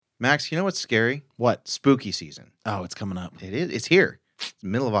Max, you know what's scary? What? Spooky season. Oh, it's coming up. It is. It's here. It's the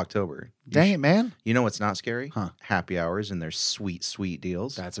middle of October. Dang it, man. You know what's not scary? Huh. Happy hours and their sweet, sweet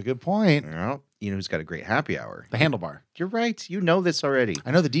deals. That's a good point. Well, you know who's got a great happy hour? The Handlebar. You're right. You know this already.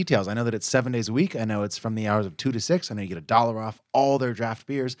 I know the details. I know that it's 7 days a week. I know it's from the hours of 2 to 6. I know you get $1 off all their draft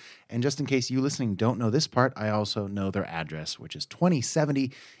beers. And just in case you listening don't know this part, I also know their address, which is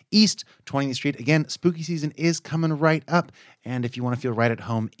 2070 East 20th Street. Again, spooky season is coming right up. And if you want to feel right at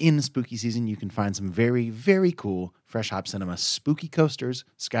home in spooky season, you can find some very, very cool Fresh Hop Cinema spooky coasters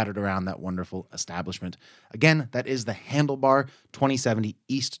scattered around that wonderful establishment. Again, that is the Handlebar, 2070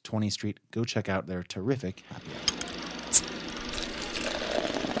 East 20th Street. Go check out their terrific happy hour.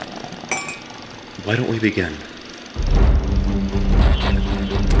 Why don't we begin?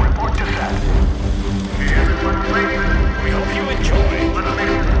 Report to set. Okay, everyone ready? We hope you enjoy. Let's make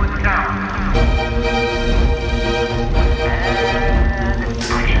this one count. And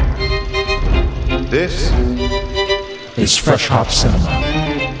action. This is Fresh Hop Cinema.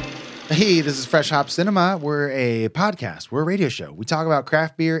 Hey, this is Fresh Hop Cinema. We're a podcast. We're a radio show. We talk about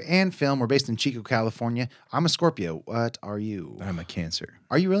craft beer and film. We're based in Chico, California. I'm a Scorpio. What are you? I'm a Cancer.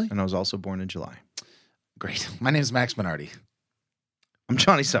 Are you really? And I was also born in July. Great. My name is Max Minardi. I'm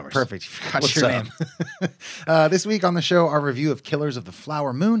Johnny Summers. Perfect. You forgot What's your up? name. This week on the show, our review of Killers of the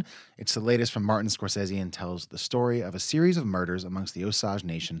Flower Moon. It's the latest from Martin Scorsese and tells the story of a series of murders amongst the Osage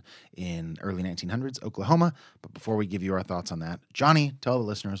Nation in early 1900s Oklahoma. But before we give you our thoughts on that, Johnny, tell the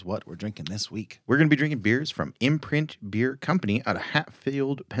listeners what we're drinking this week. We're going to be drinking beers from Imprint Beer Company out of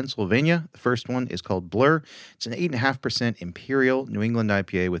Hatfield, Pennsylvania. The first one is called Blur. It's an 8.5% Imperial New England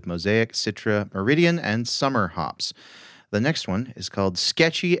IPA with Mosaic, Citra, Meridian, and Summer hops. The next one is called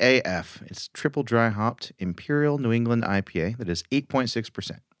Sketchy AF. It's triple dry hopped Imperial New England IPA that is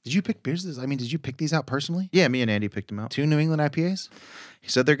 8.6%. Did you pick beers? Did you pick these out personally? Yeah, me and Andy picked them out. 2 New England IPAs? He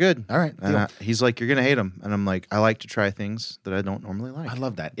said they're good. All right. And he's like, you're going to hate them. And I'm like, I like to try things that I don't normally like. I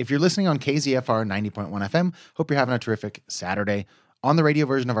love that. If you're listening on KZFR 90.1 FM, hope you're having a terrific Saturday. On the radio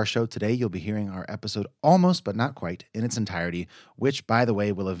version of our show today, you'll be hearing our episode almost, but not quite, in its entirety, which, by the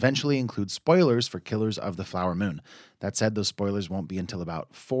way, will eventually include spoilers for Killers of the Flower Moon. That said, those spoilers won't be until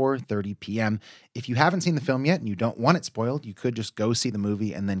about 4:30 p.m. If you haven't seen the film yet and you don't want it spoiled, you could just go see the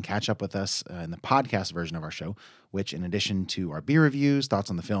movie and then catch up with us in the podcast version of our show, which, in addition to our beer reviews, thoughts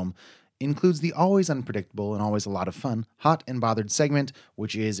on the film, includes the always unpredictable and always a lot of fun Hot and Bothered segment,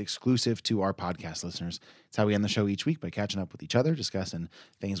 which is exclusive to our podcast listeners. It's how we end the show each week by catching up with each other, discussing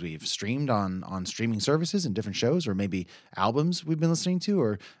things we've streamed on streaming services and different shows, or maybe albums we've been listening to,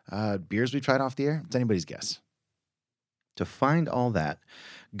 or beers we've tried off the air. It's anybody's guess. To find all that,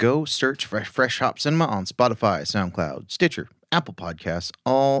 go search for Fresh Hop Cinema on Spotify, SoundCloud, Stitcher, Apple Podcasts,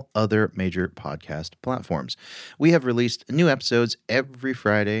 all other major podcast platforms. We have released new episodes every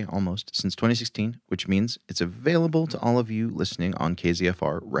Friday almost since 2016, which means it's available to all of you listening on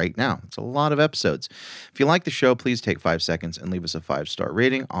KZFR right now. It's a lot of episodes. If you like the show, please take 5 seconds and leave us a 5-star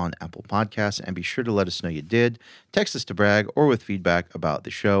rating on Apple Podcasts, and be sure to let us know you did. Text us to brag or with feedback about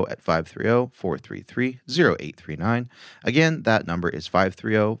the show at 530-433-0839. Again, that number is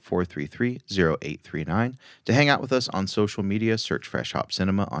 530-433-0839. To hang out with us on social media, search Fresh Hop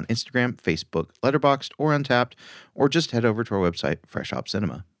Cinema on Instagram, Facebook, Letterboxd, or Untapped, or just head over to our website,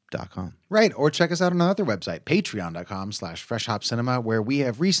 freshhopcinema.com. Right, or check us out on another website, patreon.com/freshhopcinema, where we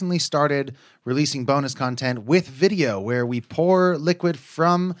have recently started releasing bonus content with video, where we pour liquid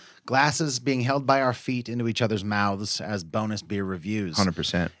from glasses being held by our feet into each other's mouths as bonus beer reviews.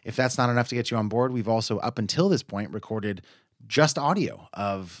 100%. If that's not enough to get you on board, we've also, up until this point, recorded just audio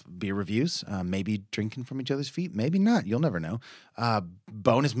of beer reviews, maybe drinking from each other's feet, maybe not. You'll never know.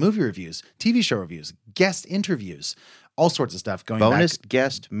 Bonus movie reviews, TV show reviews, guest interviews, all sorts of stuff going Bonus back.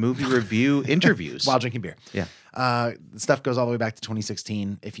 guest movie review interviews. While drinking beer. Yeah. Stuff goes all the way back to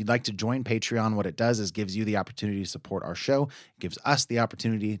 2016. If you'd like to join Patreon, what it does is gives you the opportunity to support our show, gives us the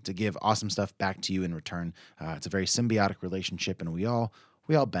opportunity to give awesome stuff back to you in return. It's a very symbiotic relationship, and we all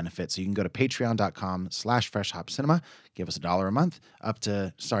benefit. So you can go to patreon.com/freshhopcinema, give us $1 a month, not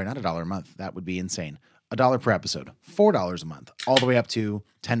 $1 a month. That would be insane. $1 per episode, $4 a month, all the way up to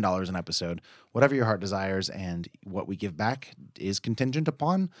 $10 an episode, whatever your heart desires. And what we give back is contingent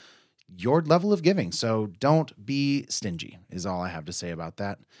upon your level of giving. So don't be stingy is all I have to say about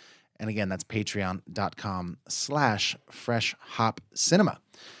that. And again, that's patreon.com/freshhopcinema.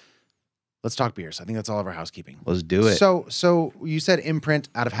 Let's talk beers. I think that's all of our housekeeping. Let's do it. So you said Imprint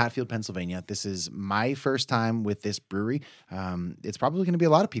out of Hatfield, Pennsylvania. This is my first time with this brewery. It's probably going to be a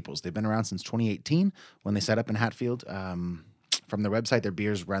lot of people's. They've been around since 2018 when they set up in Hatfield. From their website, their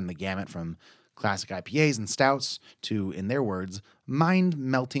beers run the gamut from classic IPAs and stouts to, in their words,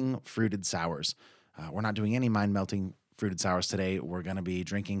 mind-melting fruited sours. We're not doing any mind-melting fruited sours today. We're going to be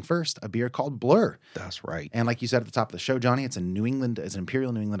drinking first a beer called Blur. That's right. And like you said at the top of the show, Johnny, it's an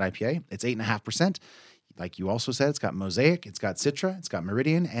Imperial New England IPA. It's 8.5%. Like you also said, it's got Mosaic, it's got Citra, it's got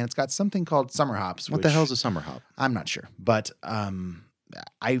Meridian, and it's got something called Summer Hops. What the hell's a summer hop? I'm not sure. But I'm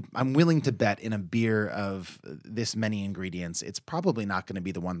willing to bet in a beer of this many ingredients, it's probably not going to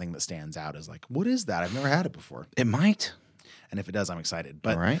be the one thing that stands out as like, what is that? I've never had it before. It might. And if it does, I'm excited.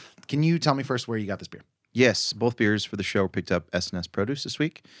 But All right. Can you tell me first where you got this beer? Yes, both beers for the show were picked up S&S Produce this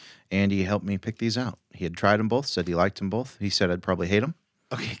week. Andy helped me pick these out. He had tried them both, said he liked them both. He said I'd probably hate them.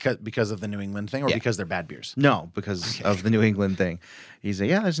 Okay, because of the New England thing or because they're bad beers? No, because of the New England thing. He's like,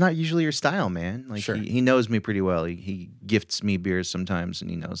 yeah, it's not usually your style, man. Like Sure. he knows me pretty well. He gifts me beers sometimes, and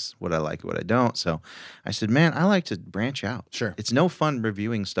he knows what I like and what I don't. So I said, man, I like to branch out. Sure. It's no fun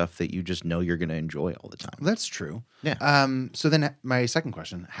reviewing stuff that you just know you're going to enjoy all the time. That's true. Yeah. So then my second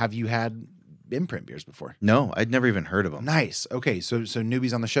question, have you had Imprint beers before? No, I'd never even heard of them. Nice. Okay, so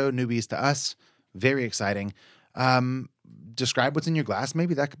newbies on the show, newbies to us. Very exciting. Describe what's in your glass.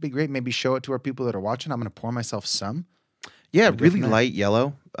 Maybe that could be great. Maybe show it to our people that are watching. I'm going to pour myself some. Yeah, Go really from there. light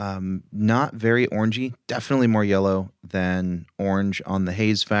yellow. Not very orangey. Definitely more yellow than orange on the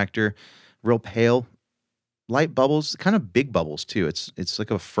haze factor. Real pale. Light bubbles, kind of big bubbles too. It's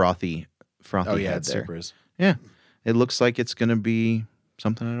like a frothy Oh yeah, head it there. super is. Yeah. It looks like it's going to be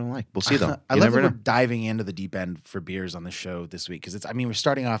something I don't like. We'll see though. I You love that never we're know. diving into the deep end for beers on the show this week because we're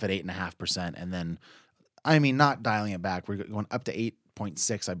starting off at 8.5%, and then, not dialing it back. We're going up to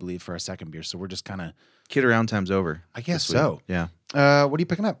 8.6, I believe, for our second beer. So we're just kind of, Kid around time's over. I guess this week. so. Yeah. What are you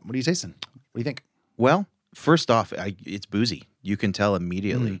picking up? What are you tasting? What do you think? Well, first off, it's boozy. You can tell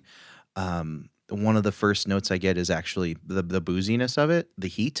immediately. One of the first notes I get is actually the booziness of it, the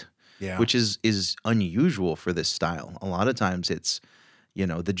heat. Yeah. Which is unusual for this style. A lot of times it's,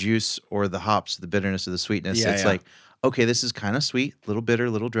 the juice or the hops, the bitterness or the sweetness. Yeah, It's yeah. like, okay, this is kind of sweet, a little bitter, a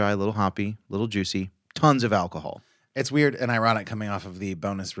little dry, a little hoppy, a little juicy, tons of alcohol. It's weird and ironic coming off of the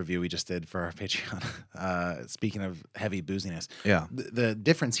bonus review we just did for our Patreon. Speaking of heavy booziness. Yeah. The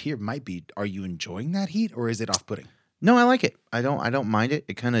difference here might be, are you enjoying that heat or is it off-putting? No, I like it. I don't mind it.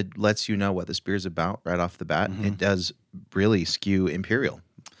 It kind of lets you know what this beer's about right off the bat. It does really skew Imperial.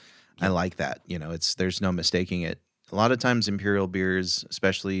 I like that. There's no mistaking it. A lot of times Imperial beers,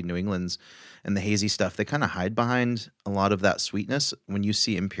 especially New England's and the hazy stuff, they kind of hide behind a lot of that sweetness. When you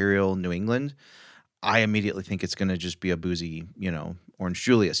see Imperial New England, I immediately think it's going to just be a boozy, Orange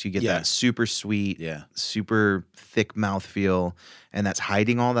Julius. You get Yeah. that super sweet, Yeah. super thick mouthfeel, and that's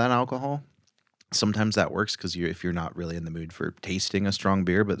hiding all that alcohol. Sometimes that works because if you're not really in the mood for tasting a strong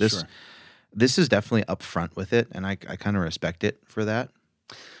beer, but this is definitely upfront with it, and I kind of respect it for that.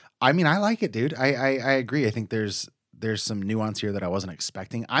 I like it, dude. I agree. I think there's some nuance here that I wasn't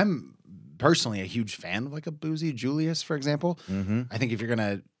expecting. I'm personally a huge fan of like a boozy Julius, for example. Mm-hmm. I think if you're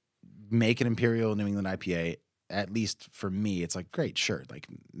going to make an Imperial New England IPA, at least for me, it's like, great, sure. Like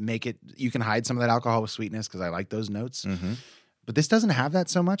make it, you can hide some of that alcohol with sweetness because I like those notes. Mm-hmm. But this doesn't have that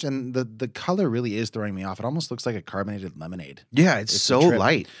so much, and the color really is throwing me off. It almost looks like a carbonated lemonade. Yeah, it's It's a so trip.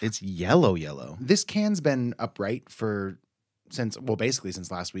 light. It's yellow. This can's been upright since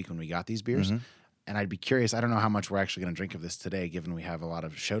last week when we got these beers. Mhm. And I'd be curious. I don't know how much we're actually going to drink of this today, given we have a lot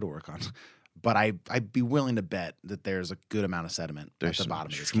of show to work on. But I'd be willing to bet that there's a good amount of sediment There's at the some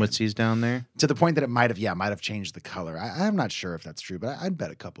bottom of this can. schmutzies down there. To the point that it might have changed the color. I'm not sure if that's true, but I'd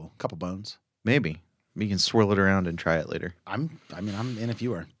bet a couple bones. Maybe. We can swirl it around and try it later. I'm in if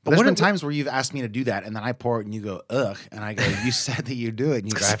you are. But But there's what been it- times where you've asked me to do that, and then I pour it, and you go, ugh, and I go, you said that you do it, and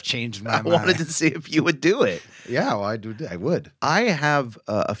you go, I've changed my I mind. wanted to see if you would do it. Yeah, well, I would. I have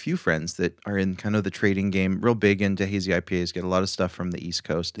a few friends that are in kind of the trading game, real big into hazy IPAs, get a lot of stuff from the East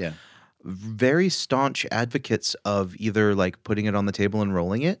Coast. Yeah. Very staunch advocates of either like putting it on the table and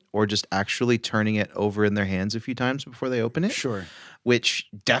rolling it or just actually turning it over in their hands a few times before they open it. Sure. Which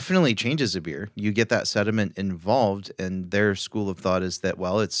definitely changes a beer. You get that sediment involved, and their school of thought is that,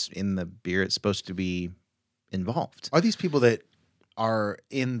 well, it's in the beer, it's supposed to be involved. Are these people that are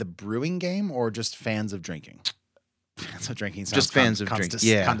in the brewing game or just fans of drinking? Fans of drinking sounds Just fans of drinking.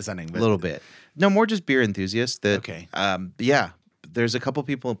 Yeah, condescending. a But little bit. No, more just beer enthusiasts that, Okay. Yeah, there's a couple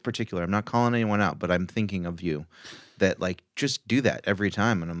people in particular. I'm not calling anyone out, but I'm thinking of you that like just do that every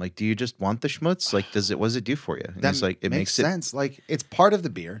time. And I'm like, do you just want the schmutz? Like, what does it do for you? And That it's like, it makes it. sense. Like, it's part of the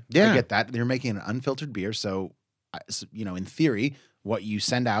beer. Yeah. I get that. You're making an unfiltered beer. So, in theory, what you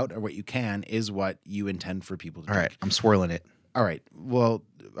send out or what you can is what you intend for people to All drink. right, I'm swirling it. All right. Well,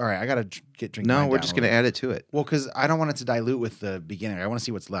 all right. I got to drink No, mine we're down just a going to little. add it to it. Well, because I don't want it to dilute with the beginning. I want to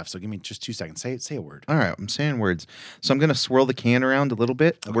see what's left. So give me just 2 seconds. Say a word. All right, I'm saying words. So I'm going to swirl the can around a little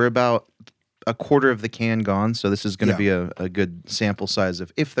bit. Okay. We're about a quarter of the can gone, so this is going to be a good sample size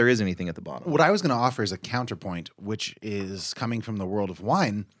of if there is anything at the bottom. What I was going to offer is a counterpoint, which is coming from the world of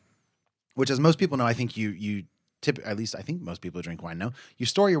wine, which, as most people know, I think at least I think most people who drink wine know, you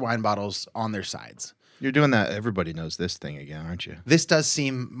store your wine bottles on their sides. You're doing that. Everybody knows this thing again, aren't you? This does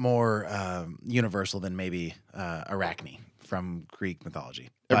seem more universal than maybe Arachne from Greek mythology.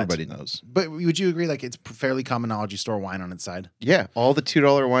 Everybody knows. But would you agree, like, it's fairly common knowledge you store wine on its side? Yeah, all the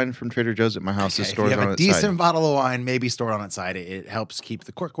 $2 wine from Trader Joe's at my house is stored on its side. If you have a decent bottle of wine, maybe stored on its side. It helps keep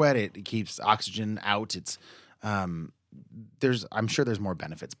the cork wet. It keeps oxygen out. It's I'm sure there's more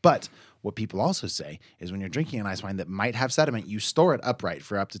benefits. But what people also say is when you're drinking a nice wine that might have sediment, you store it upright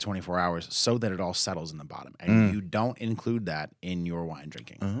for up to 24 hours so that it all settles in the bottom. And you don't include that in your wine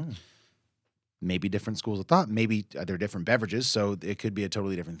drinking. Oh. Maybe different schools of thought. Maybe they're different beverages, so it could be a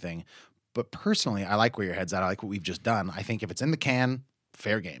totally different thing. But personally, I like where your head's at. I like what we've just done. I think if it's in the can,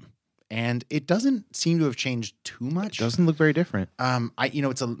 fair game. And it doesn't seem to have changed too much. It doesn't look very different.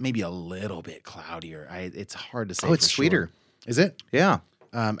 It's maybe a little bit cloudier. It's hard to say. Oh, it's sweeter. Sure. Is it? Yeah.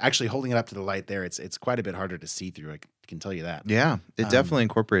 Actually, holding it up to the light there, it's quite a bit harder to see through. I can tell you that. Yeah, it definitely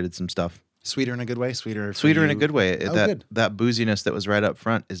incorporated some stuff. Sweeter in a good way. Sweeter in a good way. Good. That booziness that was right up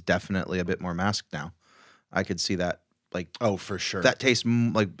front is definitely a bit more masked now. I could see that. Like, oh, for sure. That tastes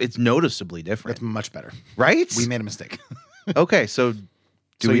like it's noticeably different. That's much better. Right? We made a mistake. Okay, so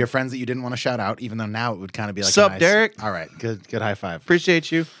your friends that you didn't want to shout out, even though now it would kind of be like, sup, Derek? All right, good high five.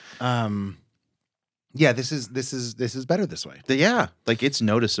 Appreciate you. Yeah, this is better this way. Yeah, like it's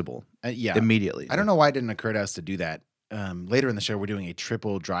noticeable. Immediately. I don't know why it didn't occur to us to do that. Later in the show, we're doing a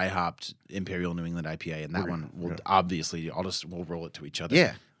triple dry hopped Imperial New England IPA, and that one will obviously we'll roll it to each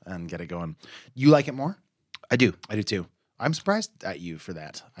other, and get it going. You like it more? I do too. I'm surprised at you for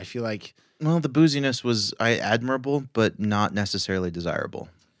that. I feel like the booziness was admirable, but not necessarily desirable.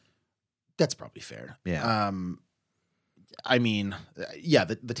 That's probably fair. Yeah. I mean,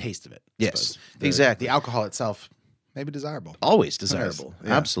 the taste of it. Yes, exactly. The alcohol itself, maybe desirable. Always desirable,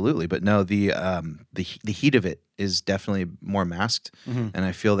 yeah. Absolutely. But no, the heat of it is definitely more masked, and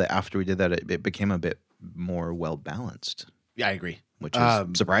I feel that after we did that, it became a bit more well balanced. Yeah, I agree. Which is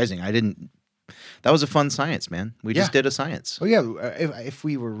surprising. That was a fun science, man. We just did a science. Oh yeah, if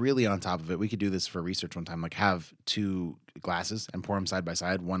we were really on top of it, we could do this for research one time. Like have 2 glasses and pour them side by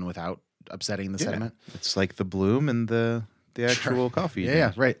side, one without upsetting the sediment. It's like the bloom and the actual coffee.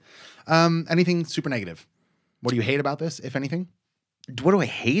 Yeah, right. Anything super negative? What do you hate about this, if anything? What do I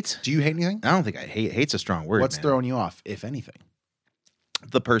hate? Do you hate anything? I don't think I hate. Hate's a strong word. What's throwing you off, if anything?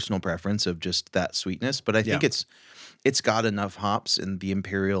 The personal preference of just that sweetness, but I think it's got enough hops, and the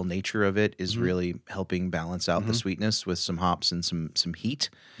imperial nature of it is really helping balance out the sweetness with some hops and some heat.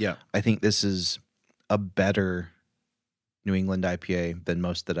 Yeah, I think this is a better New England IPA than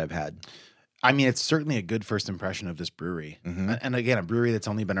most that I've had. I mean, it's certainly a good first impression of this brewery. And again, a brewery that's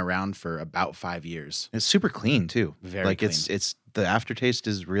only been around for about 5 years. It's super clean too. Very clean. It's the aftertaste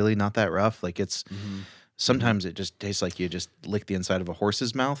is really not that rough. Like it's sometimes it just tastes like you just lick the inside of a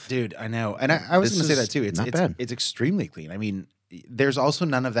horse's mouth. Dude, I know. And I was going to say that too. It's not bad. It's extremely clean. I mean, there's also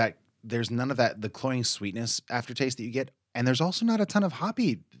none of that. There's none of that, the cloying sweetness aftertaste that you get. And there's also not a ton of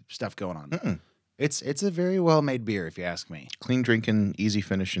hoppy stuff going on. It's a very well made beer, if you ask me. Clean drinking, easy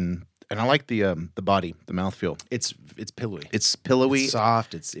finishing. And I like the body, the mouthfeel. It's pillowy. It's pillowy. It's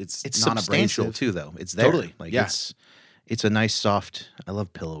soft. It's substantial too, though. It's there. Totally. Like it's a nice soft. I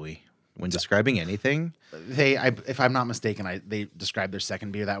love pillowy. When describing anything, if I'm not mistaken, they described their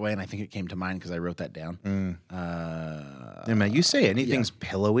second beer that way, and I think it came to mind because I wrote that down. Yeah, man, you say anything's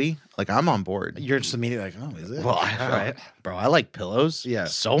pillowy, like I'm on board. You're just immediately like, oh, is it? Well, bro, I like pillows. Yeah,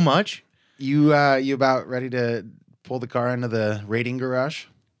 so much. You about ready to pull the car into the rating garage?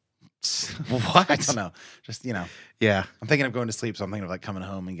 What? I don't know. Just Yeah. I'm thinking of going to sleep, so I'm thinking of like coming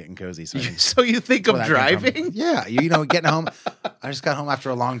home and getting cozy. So you think of driving? Yeah, getting home. I just got home after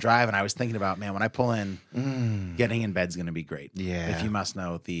a long drive, and I was thinking about, man, when I pull in, getting in bed's going to be great. Yeah. If you must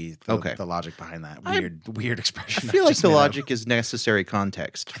know the logic behind that weird expression. I feel like the logic is necessary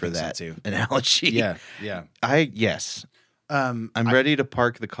context for that too. Analogy. Yeah. Yes. I'm ready to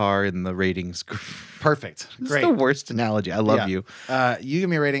park the car in the ratings. Perfect. Great. It's the worst analogy. I love you. You give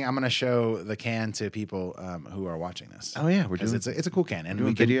me a rating. I'm going to show the can to people who are watching this. Oh yeah, we're doing. It's a cool can, and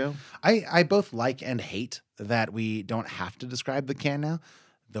doing video. I both like and hate that we don't have to describe the can now.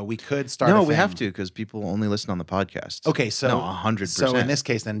 though we could start. No, we have to because people only listen on the podcast. Okay, so no, 100%. So in this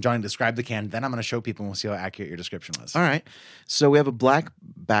case, then Johnny, describe the can. Then I'm going to show people and we'll see how accurate your description was. All right. So we have a black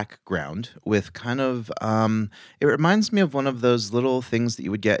background with kind of, it reminds me of one of those little things that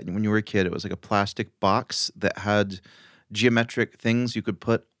you would get when you were a kid. It was like a plastic box that had geometric things you could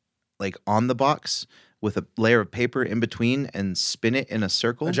put like on the box with a layer of paper in between and spin it in a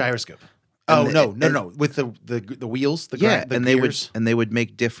circle. A gyroscope. And No. With the wheels, the gears. they would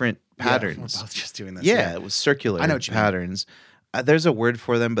make different patterns. Yeah, we're both just doing this. Yeah, it was circular I know what you mean. patterns. There's a word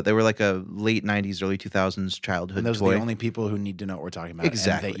for them, but they were like a late 90s, early 2000s childhood And those toy. are the only people who need to know what we're talking about.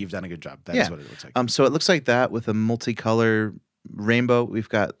 Exactly. And that you've done a good job. That's what it looks like. So it looks like that with a multicolor rainbow. We've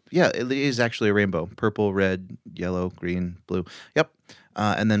got, it is actually a rainbow. Purple, red, yellow, green, blue. Yep.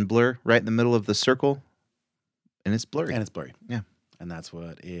 And then blur right in the middle of the circle. And it's blurry. Yeah. And that's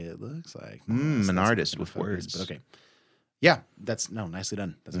what it looks like. An artist with words. But okay. Yeah, nicely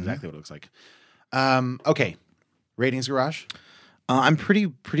done. That's exactly what it looks like. Okay. Ratings Garage? I'm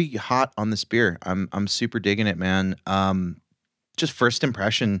pretty hot on this beer. I'm super digging it, man. Just first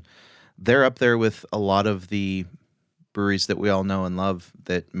impression, they're up there with a lot of the breweries that we all know and love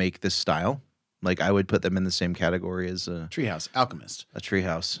that make this style. Like I would put them in the same category as a Treehouse, Alchemist,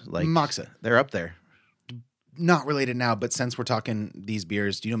 Treehouse, like Moxa. They're up there. Not related now, but since we're talking these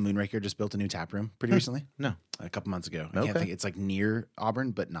beers, do you know Moonraker just built a new tap room pretty recently? No, a couple months ago. I Okay. can't think. It's like near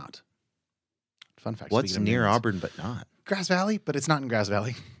Auburn, but not. Fun fact. What's speaking of near moons. Auburn but not? Grass Valley, but it's not in Grass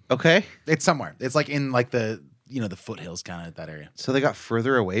Valley. Okay, It's somewhere. It's like in like the the foothills kind of that area. so they got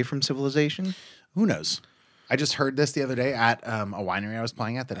further away from civilization. Who knows? I just heard this the other day at a winery I was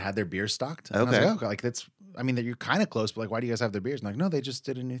playing at that had their beers stocked. And I was Okay. like, like that's. I mean, you're kind of close, but like, why do you guys have their beers? And like, no, they just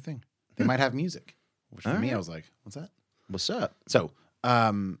did a new thing. They might have music. Which for All me, right. I was like, what's that? What's up? So,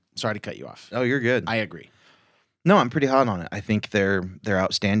 sorry to cut you off. Oh, you're good. I agree. No, I'm pretty hot on it. I think they're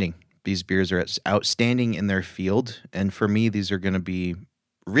outstanding. These beers are outstanding in their field, and for me, these are going to be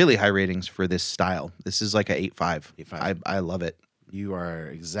really high ratings for this style. This is like a 8.5. 8.5. I love it. You are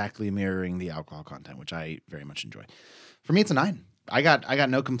exactly mirroring the alcohol content, which I very much enjoy. For me, it's a 9. I got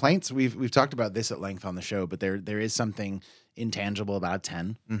no complaints. We've talked about this at length on the show, but there is something intangible about a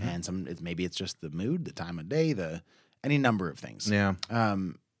 10, and maybe it's just the mood, the time of day, any number of things. Yeah.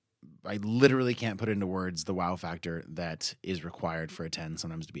 I literally can't put into words the wow factor that is required for a 10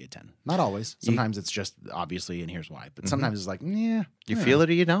 sometimes to be a 10. Not always. Sometimes it's just obviously, and here's why. But sometimes it's like, yeah. You feel it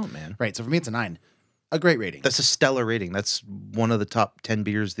or you don't, man. Right. So for me, it's a 9. A great rating. That's a stellar rating. That's one of the top 10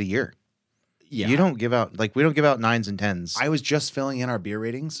 beers of the year. Yeah. You don't give out, we don't give out 9s and 10s. I was just filling in our beer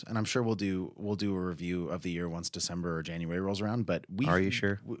ratings, and I'm sure we'll do a review of the year once December or January rolls around. But Are you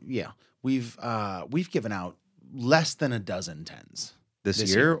sure? Yeah. We've given out less than a dozen 10s.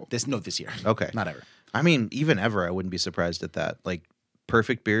 This year? This year. Okay. Not ever. I mean, even ever, I wouldn't be surprised at that. Like,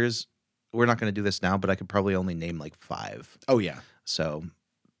 perfect beers, we're not going to do this now, but I could probably only name like 5. Oh, yeah. So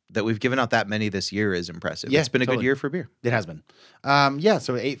that we've given out that many this year is impressive. Yeah, It's been a good totally. year for beer. It has been. Yeah,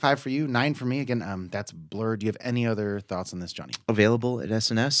 so 8.5 for you, 9 for me. Again, that's Blur. Do you have any other thoughts on this, Johnny? Available at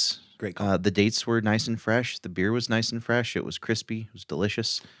SNS. Great call. The dates were nice and fresh. The beer was nice and fresh. It was crispy. It was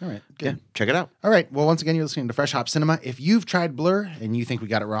delicious. All right, Yeah, good. check it out. All right. Well, once again, you're listening to Fresh Hop Cinema. If you've tried Blur and you think we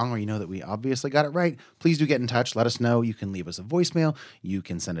got it wrong or you know that we obviously got it right, please do get in touch. Let us know. You can leave us a voicemail. You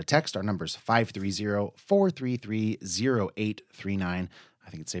can send a text. Our number is 530-433-0839. I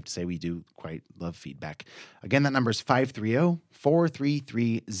think it's safe to say we do quite love feedback. Again, that number is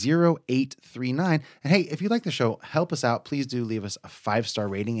 530-433-0839. And hey, if you like the show, help us out. Please do leave us a 5-star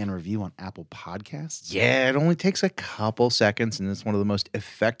rating and review on Apple Podcasts. Yeah, it only takes a couple seconds, and it's one of the most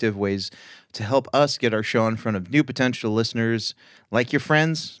effective ways to help us get our show in front of new potential listeners, like your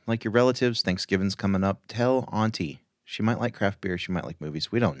friends, like your relatives. Thanksgiving's coming up. Tell Auntie. She might like craft beer. She might like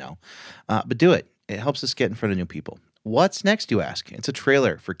movies. We don't know. But do it. It helps us get in front of new people. What's next, you ask? It's a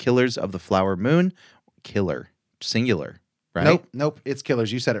trailer for Killers of the Flower Moon. Killer. Singular. Right? Nope. It's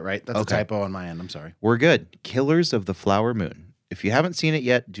Killers. You said it right. That's Okay. a typo on my end. I'm sorry. We're good. Killers of the Flower Moon. If you haven't seen it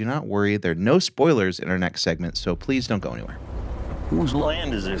yet, do not worry. There are no spoilers in our next segment, so please don't go anywhere. Whose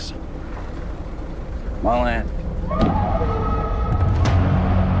land is this? My land.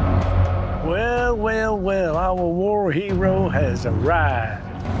 Well, our war hero has arrived.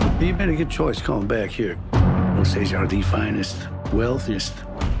 You made a good choice coming back here. Osage are the finest, wealthiest,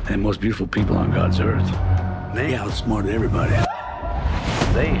 and most beautiful people on God's earth. They outsmarted everybody.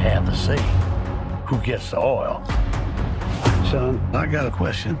 They have the say who gets the oil. Son, I got a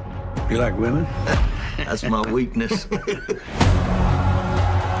question. You like women? That's my weakness.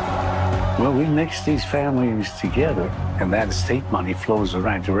 Well, we mix these families together, and that estate money flows the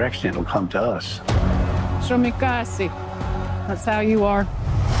right direction. It'll come to us. Shomikasi. That's how you are.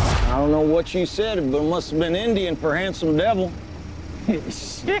 I don't know what you said, but it must have been Indian for handsome devil.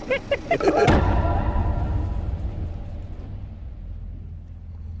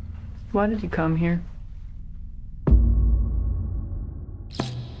 Why did you come here?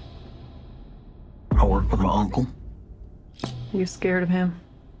 I work with my uncle. You scared of him?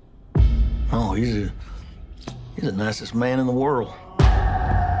 Oh, he's the nicest man in the world.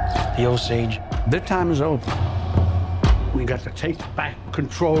 The Osage, their time is over. We got to take back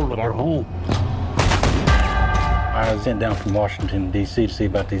control of our home. I was sent down from Washington, D.C. to see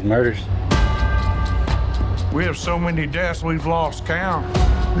about these murders. We have so many deaths, we've lost count.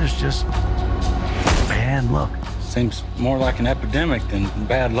 There's just bad luck. Seems more like an epidemic than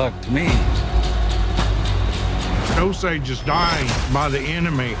bad luck to me. Osage is dying by the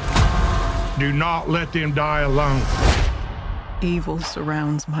enemy. Do not let them die alone. Evil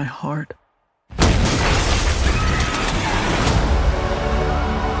surrounds my heart.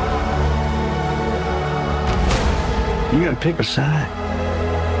 You gotta pick a side.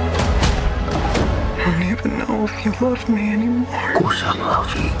 I don't even know if you love me anymore. Of course I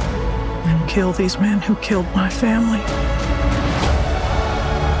love you. And kill these men who killed my family.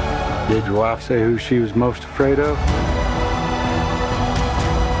 Did your wife say who she was most afraid of?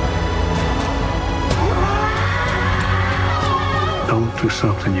 Don't do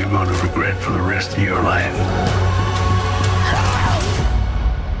something you're gonna regret for the rest of your life.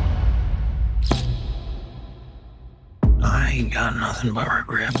 I ain't got nothing but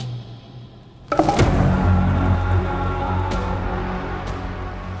regret.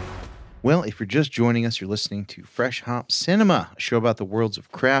 Well, if you're just joining us, you're listening to Fresh Hop Cinema, a show about the worlds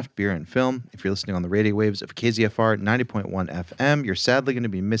of craft, beer, and film. If you're listening on the radio waves of KZFR 90.1 FM, you're sadly going to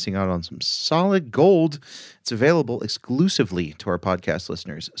be missing out on some solid gold. It's available exclusively to our podcast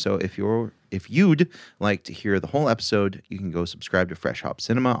listeners. So if you'd like to hear the whole episode, you can go subscribe to Fresh Hop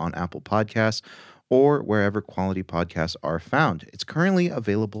Cinema on Apple Podcasts or wherever quality podcasts are found. It's currently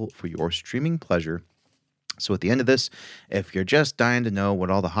available for your streaming pleasure. So at the end of this, if you're just dying to know what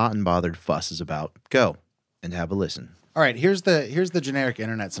all the hot and bothered fuss is about, go and have a listen. All right, here's the generic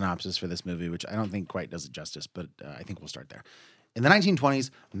internet synopsis for this movie, which I don't think quite does it justice, but I think we'll start there. In the 1920s,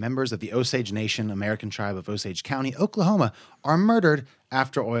 members of the Osage Nation, American tribe of Osage County, Oklahoma, are murdered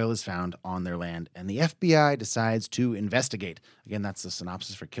after oil is found on their land, and the FBI decides to investigate. Again, that's the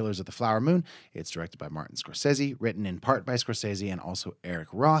synopsis for Killers of the Flower Moon. It's directed by Martin Scorsese, written in part by Scorsese and also Eric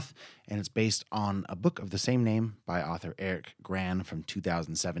Roth, and it's based on a book of the same name by author Eric Gran from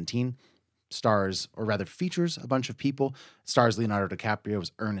 2017. Stars, or rather features, a bunch of people. Stars Leonardo DiCaprio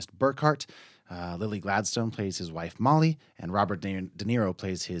as Ernest Burkhart. Lily Gladstone plays his wife Molly, and Robert De Niro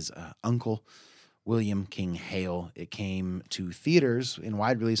plays his uncle, William King Hale. It came to theaters in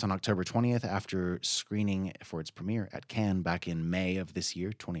wide release on October 20th after screening for its premiere at Cannes back in May of this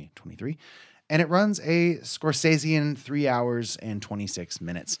year, 2023. And it runs a Scorsesean 3 hours and 26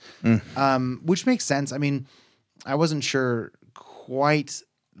 minutes, which makes sense. I mean, I wasn't sure quite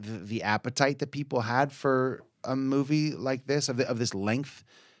the appetite that people had for a movie like this, of this length,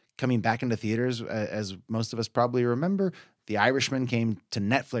 coming back into theaters. As most of us probably remember, The Irishman came to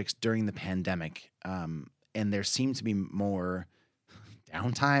Netflix during the pandemic, and there seemed to be more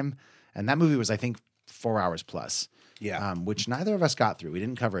downtime. And that movie was, I think, 4 hours plus. Yeah. Which neither of us got through. We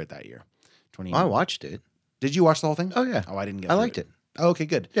didn't cover it that year. I watched it. Did you watch the whole thing? Oh, yeah. Oh, I didn't get I through liked it. Oh, okay,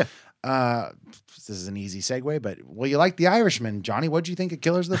 good. Yeah. This is an easy segue, but you like The Irishman. Johnny, what'd you think of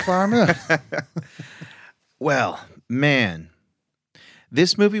Killers of the Flower Moon? Well, man,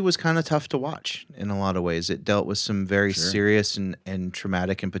 this movie was kind of tough to watch in a lot of ways. It dealt with some very serious and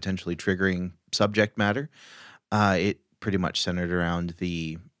traumatic and potentially triggering subject matter. It pretty much centered around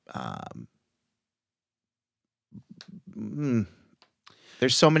the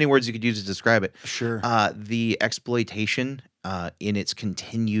there's so many words you could use to describe it. Sure. The exploitation in its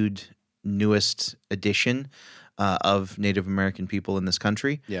continued newest edition of Native American people in this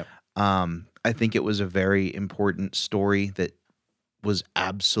country. Yeah. I think it was a very important story that was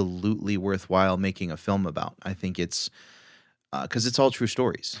absolutely worthwhile making a film about. I think it's because it's all true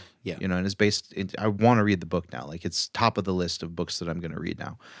stories. Yeah. You know, and it's based. I want to read the book now. Like, it's top of the list of books that I'm going to read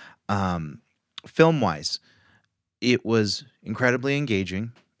now. Film wise, it was incredibly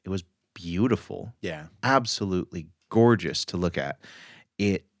engaging. It was beautiful. Yeah. Absolutely gorgeous to look at.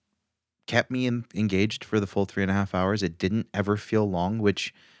 It kept me engaged for the full 3.5 hours. It didn't ever feel long,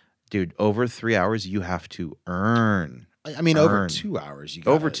 which, dude, over 3 hours, you have to earn. I mean, over 2 hours.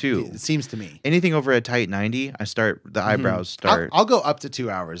 Over two. It seems to me. Anything over a tight 90, the eyebrows start. I'll go up to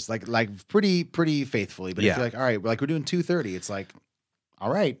 2 hours, like pretty faithfully. But if Yeah. you're like, all right, we're doing 2:30, it's like,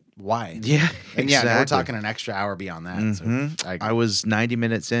 all right, why? Yeah, And exactly. we're talking an extra hour beyond that. Mhm. So I was 90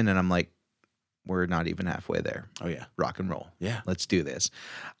 minutes in, and I'm like, we're not even halfway there. oh yeah, Rock and roll. yeah, Let's do this.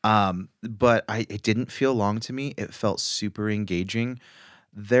 But it didn't feel long to me. It felt super engaging.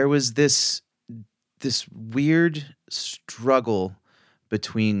 There was this weird struggle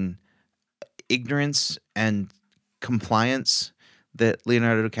between ignorance and compliance that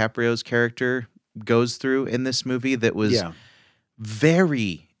Leonardo DiCaprio's character goes through in this movie that was yeah.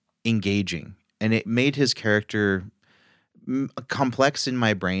 very engaging, and it made his character complex in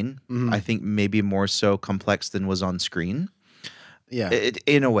my brain. Mhm. I think maybe more so complex than was on screen. Yeah.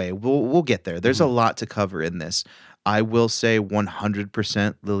 In a way, we'll get there. There's a lot to cover in this. I will say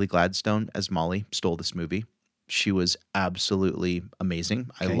 100% Lily Gladstone as Molly stole this movie. She was absolutely amazing.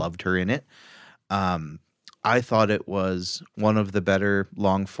 Okay. I loved her in it. I thought it was one of the better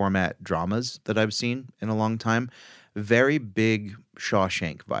long format dramas that I've seen in a long time. Very big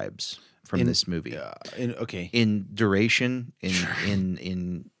Shawshank vibes from this movie. In duration,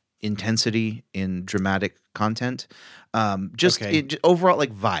 in intensity, in dramatic content, overall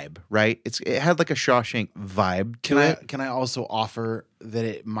like vibe, right? It had like a Shawshank vibe to it. Can I also offer that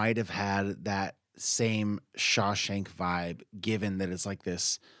it might have had that same Shawshank vibe, given that it's like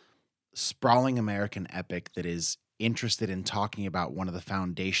this sprawling American epic that is interested in talking about one of the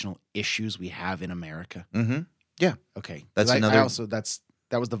foundational issues we have in America? Mm-hmm. Yeah. Okay. That's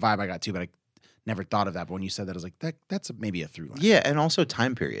that was the vibe I got too, but I never thought of that. But when you said that, I was like, that's maybe a through line. Yeah, and also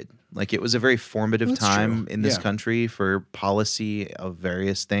time period. Like it was a very formative That's time true. in this Yeah. country for policy of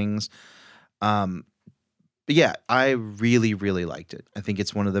various things. But yeah, I really, really liked it. I think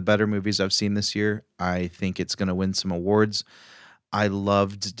it's one of the better movies I've seen this year. I think it's going to win some awards. I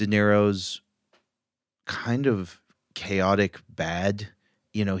loved De Niro's kind of chaotic bad.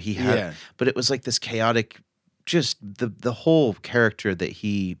 He had, but it was like this chaotic. Just the whole character that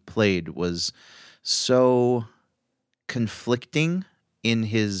he played was so conflicting in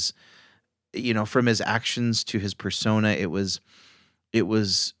his, from his actions to his persona. It was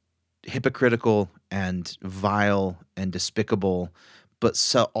hypocritical and vile and despicable,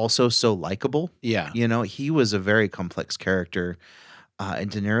 but also so likable. Yeah. He was a very complex character.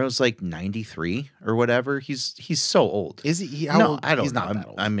 And De Niro's like 93 or whatever. He's so old. Is he? No, old? I don't He's know. not that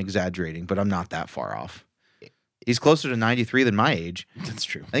old. I'm exaggerating, but I'm not that far off. He's closer to 93 than my age. That's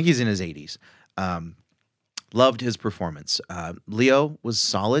true. I think he's in his 80s. Loved his performance. Leo was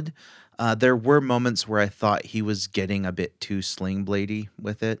solid. There were moments where I thought he was getting a bit too Sling Blady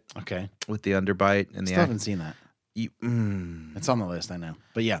with it. Okay. With the underbite and Still haven't seen that. It's on the list, I know.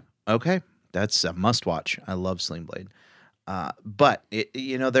 But yeah. Okay. That's a must watch. I love Sling Blade. But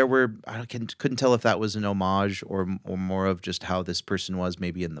there were couldn't tell if that was an homage or more of just how this person was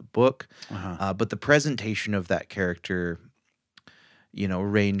maybe in the book. But the presentation of that character,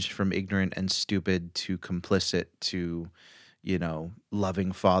 ranged from ignorant and stupid to complicit to,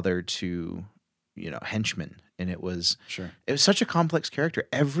 loving father to, henchman, and it was such a complex character.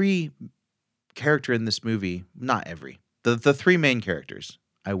 Every character in this movie, not every, the three main characters,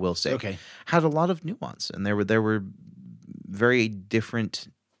 I will say, had a lot of nuance, and there were very different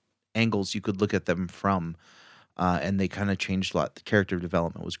angles you could look at them from, and they kind of changed a lot. The character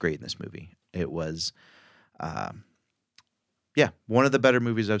development was great in this movie. It was, one of the better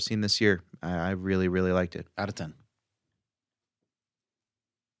movies I've seen this year. I really, really liked it. Out of 10.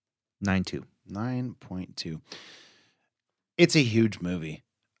 9.2. 9.2. It's a huge movie.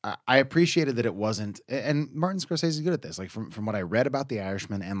 I appreciated that it wasn't, and Martin Scorsese is good at this. Like from what I read about The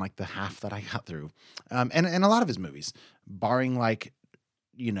Irishman and like the half that I got through, and a lot of his movies, barring like,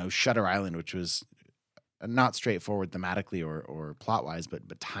 Shutter Island, which was not straightforward thematically or plot wise,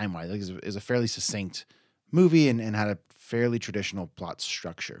 but time wise, like is a fairly succinct movie and had a fairly traditional plot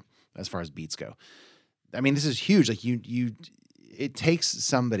structure as far as beats go. I mean, this is huge. Like it takes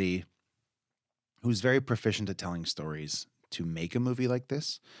somebody who's very proficient at telling stories to make a movie like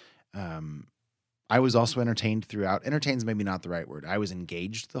this. I was also entertained throughout. Entertain's maybe not the right word. I was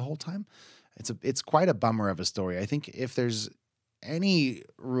engaged the whole time. It's quite a bummer of a story. I think if there's any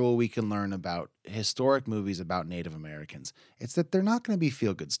rule we can learn about historic movies about Native Americans, it's that they're not going to be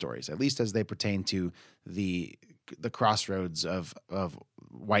feel-good stories, at least as they pertain to the crossroads of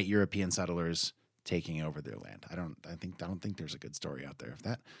white European settlers taking over their land. I don't think there's a good story out there of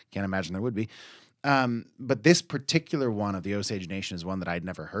that. Can't imagine there would be. But this particular one of the Osage Nation is one that I'd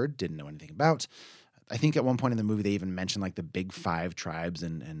never heard, didn't know anything about. I think at one point in the movie they even mentioned like the big 5 tribes,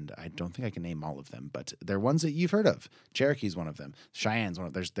 and I don't think I can name all of them, but they're ones that you've heard of. Cherokee's one of them. Cheyenne's one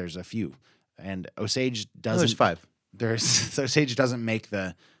of them. There's a few, and Osage doesn't. There's 5. Osage doesn't make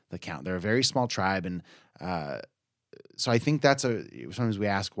the count. They're a very small tribe, and I think sometimes we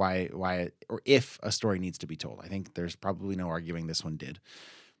ask why, or if a story needs to be told. I think there's probably no arguing this one did.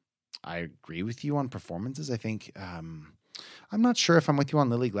 I agree with you on performances. I think, I'm not sure if I'm with you on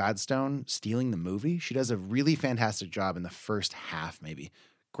Lily Gladstone stealing the movie. She does a really fantastic job in the first half, maybe.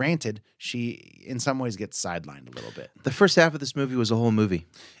 Granted, she in some ways gets sidelined a little bit. The first half of this movie was a whole movie.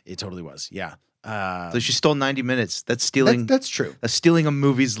 It totally was. Yeah. So she stole 90 minutes. That's stealing. That's true. That's stealing a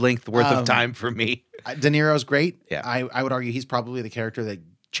movie's length worth of time for me. De Niro's great. Yeah. I would argue he's probably the character that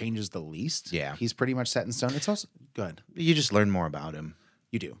changes the least. Yeah. He's pretty much set in stone. It's also good. You just learn more about him.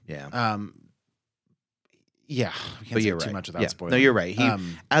 You do. Yeah. Yeah. We can't say too much without spoiling. No, you're right. He,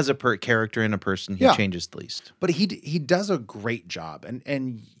 as a character and a person, he changes the least. But he does a great job,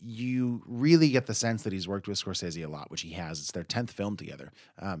 and you really get the sense that he's worked with Scorsese a lot, which he has. It's their 10th film together,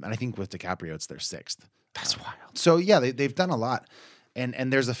 and I think with DiCaprio, it's their 6th. That's wild. So yeah, they've done a lot,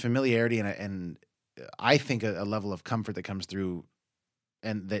 and there's a familiarity and I think a level of comfort that comes through.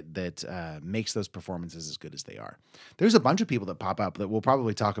 And that makes those performances as good as they are. There's a bunch of people that pop up that we'll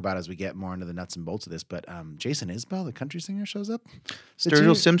probably talk about as we get more into the nuts and bolts of this. But Jason Isbell, the country singer, shows up.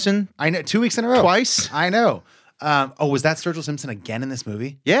 Sturgill Simpson. I know, 2 weeks in a row. Twice. I know. Was that Sturgill Simpson again in this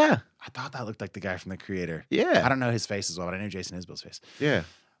movie? Yeah. I thought that looked like the guy from The Creator. Yeah. I don't know his face as well, but I know Jason Isbell's face. Yeah.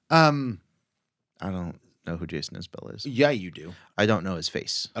 I don't know who Jason Isbell is. Yeah, you do. I don't know his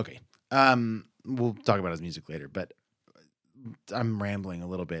face. Okay. We'll talk about his music later, but I'm rambling a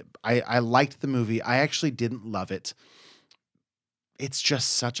little bit. I liked the movie. I actually didn't love it. It's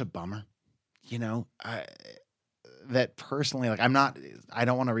just such a bummer, that personally, like I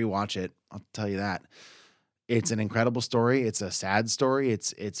don't want to rewatch it. I'll tell you that. It's an incredible story. It's a sad story.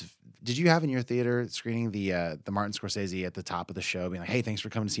 Did you have in your theater screening the Martin Scorsese at the top of the show being like, "Hey, thanks for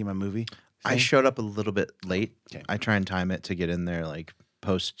coming to see my movie"? I showed up a little bit late. Okay. I try and time it to get in there, like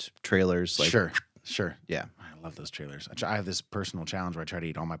post trailers. Like, Sure. Yeah. I love those trailers. I have this personal challenge where I try to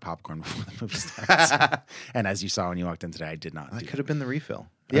eat all my popcorn before the movie starts. And as you saw when you walked in today, I did not. That could have been the refill.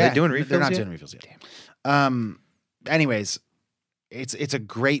 Are Yeah, they doing refills? They're not yet? doing refills yet. Anyways, it's a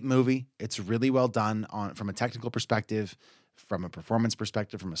great movie. It's really well done from a technical perspective, from a performance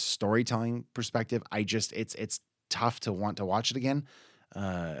perspective, from a storytelling perspective. It's tough to want to watch it again.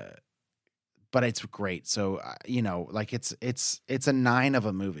 But it's great. So, it's a 9 of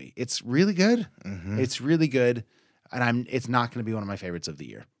a movie. It's really good. Mm-hmm. It's really good. And it's not going to be one of my favorites of the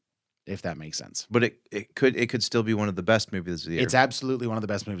year, if that makes sense. But it could still be one of the best movies of the year. It's absolutely one of the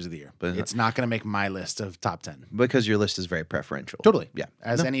best movies of the year. But it's not going to make my list of top 10. Because your list is very preferential. Totally. Yeah.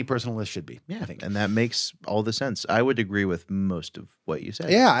 As any personal list should be. Yeah. I think. And that makes all the sense. I would agree with most of what you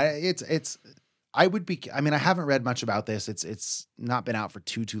said. Yeah. I haven't read much about this. It's not been out for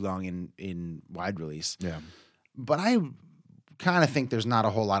too long in wide release. Yeah. But I kind of think there's not a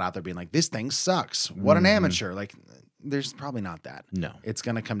whole lot out there being like, this thing sucks. What an amateur. Like, there's probably not that. No. It's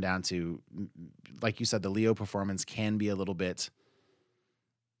going to come down to, like you said, the Leo performance can be a little bit.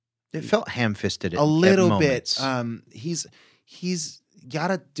 It felt ham-fisted A little at bit. moments. He's got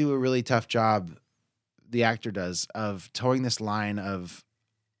to do a really tough job, the actor does, of towing this line of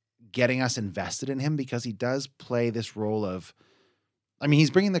getting us invested in him, because he does play this role of,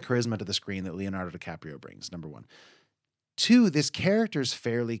 he's bringing the charisma to the screen that Leonardo DiCaprio brings, number 1. 2, this character's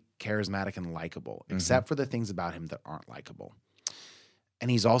fairly charismatic and likable, except for the things about him that aren't likable.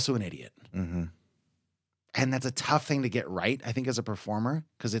 And he's also an idiot. Mm-hmm. And that's a tough thing to get right, I think, as a performer,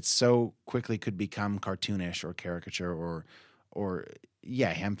 because it so quickly could become cartoonish or caricature or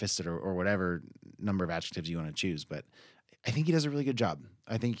ham-fisted or whatever number of adjectives you want to choose. But I think he does a really good job.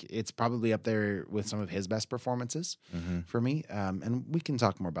 I think it's probably up there with some of his best performances for me. And we can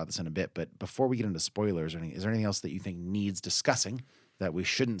talk more about this in a bit. But before we get into spoilers, is there anything else that you think needs discussing that we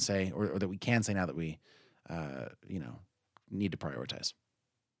shouldn't say or that we can say now that we, need to prioritize?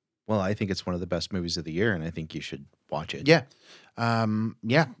 Well, I think it's one of the best movies of the year, and I think you should watch it. Yeah. I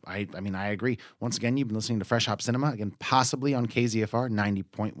agree. Once again, you've been listening to Fresh Hop Cinema, again, possibly on KZFR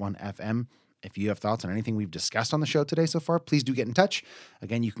 90.1 FM. If you have thoughts on anything we've discussed on the show today so far, please do get in touch.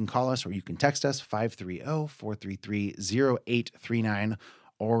 Again, you can call us or you can text us 530-433-0839.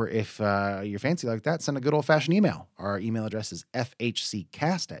 Or if you're fancy like that, send a good old-fashioned email. Our email address is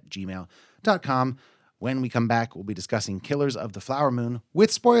fhccast@gmail.com. When we come back, we'll be discussing Killers of the Flower Moon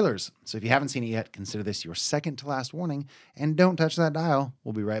with spoilers. So if you haven't seen it yet, consider this your second to last warning. And don't touch that dial.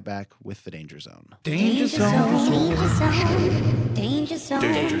 We'll be right back with The Danger Zone. Danger Zone. Danger Zone. Danger Zone.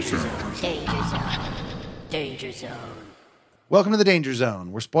 Danger Zone. Danger Zone. Danger Zone. Welcome to The Danger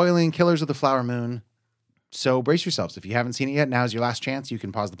Zone. We're spoiling Killers of the Flower Moon. So brace yourselves. If you haven't seen it yet, now's your last chance. You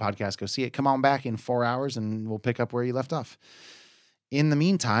can pause the podcast, go see it. Come on back in 4 hours, and we'll pick up where you left off. In the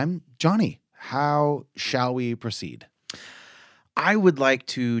meantime, Johnny, how shall we proceed? I would like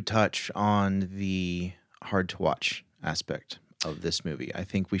to touch on the hard to watch aspect of this movie. I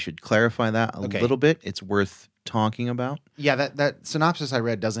think we should clarify that a little bit. It's worth talking about. Yeah, that synopsis I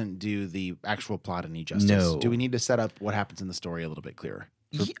read doesn't do the actual plot any justice. No. Do we need to set up what happens in the story a little bit clearer?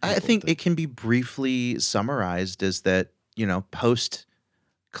 I think it can be briefly summarized as that,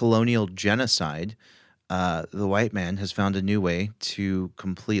 post-colonial genocide, the white man has found a new way to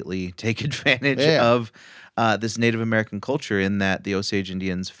completely take advantage of this Native American culture, in that the Osage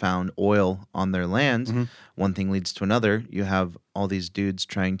Indians found oil on their land. Mm-hmm. One thing leads to another. You have all these dudes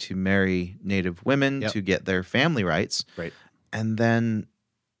trying to marry Native women to get their family rights. Right. And then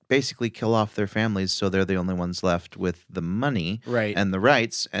basically kill off their families, so they're the only ones left with the money and the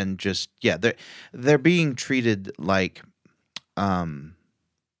rights, and just they're being treated like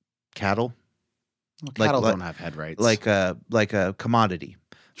cattle. Well, cattle don't have head rights. Like a commodity.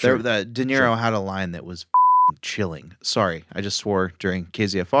 Sure. De Niro had a line that was chilling. Sorry, I just swore during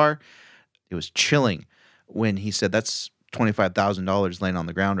KZFR. It was chilling when he said, "That's $25,000 laying on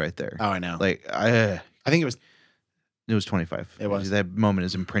the ground right there." Oh, I know. I think it was 25. It was. That moment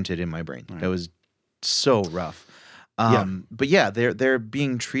is imprinted in my brain. Right. It was so rough. But they're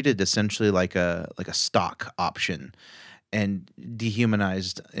being treated essentially like a stock option, and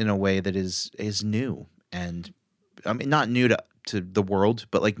dehumanized in a way that is new, and I mean, not new to the world,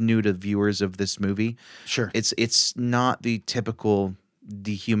 but like new to viewers of this movie. Sure. It's not the typical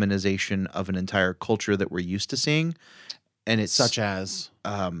dehumanization of an entire culture that we're used to seeing, and it's such as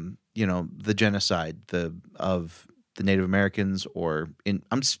the genocide of the Native Americans,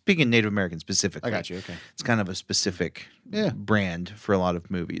 I'm speaking Native Americans specifically. I got you. Okay. It's kind of a specific brand for a lot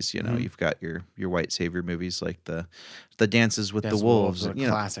of movies. You've got your white savior movies like the Dances with the Wolves.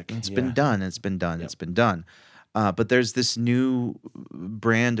 Classic. It's been done. It's been done. Yep. It's been done. But there's this new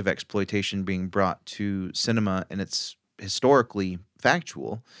brand of exploitation being brought to cinema, and it's historically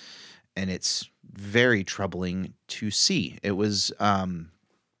factual, and it's very troubling to see. It was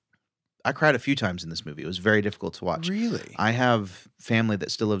I cried a few times in this movie. It was very difficult to watch. Really? I have family that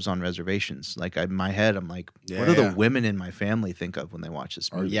still lives on reservations. Like, in my head, I'm like, what do the women in my family think of when they watch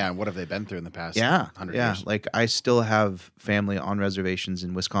this movie? Or what have they been through in the past 100 years? years? Like, I still have family on reservations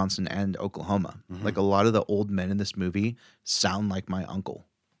in Wisconsin and Oklahoma. Mm-hmm. Like, a lot of the old men in this movie sound like my uncle.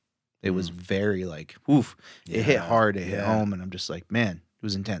 It was very like, oof. It hit hard. It hit home, and I'm just like, man, it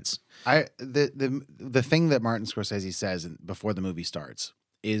was intense. The thing that Martin Scorsese says before the movie starts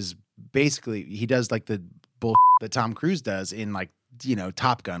is basically he does like the bull that Tom Cruise does in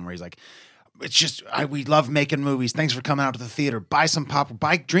Top Gun, where he's like, it's just we love making movies. Thanks for coming out to the theater. Buy some pop.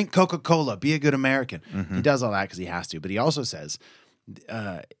 Drink Coca-Cola. Be a good American. Mm-hmm. He does all that because he has to. But he also says,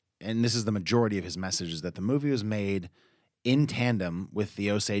 and this is the majority of his message, is that the movie was made in tandem with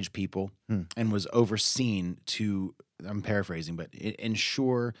the Osage people and was overseen to, I'm paraphrasing, but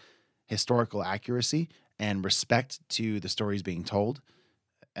ensure historical accuracy and respect to the stories being told.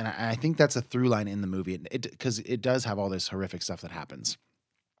 And I think that's a through line in the movie, because it does have all this horrific stuff that happens,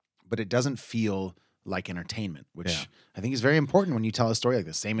 but it doesn't feel like entertainment, which I think is very important when you tell a story like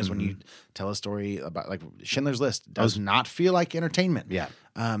this. Same as when you tell a story about like Schindler's List does not feel like entertainment. Yeah.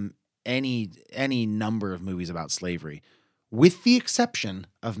 Any number of movies about slavery, with the exception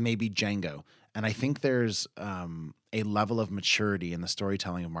of maybe Django. And I think there's a level of maturity in the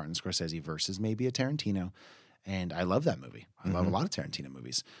storytelling of Martin Scorsese versus maybe a Tarantino. And I love that movie. I love a lot of Tarantino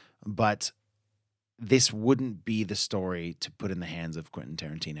movies. But this wouldn't be the story to put in the hands of Quentin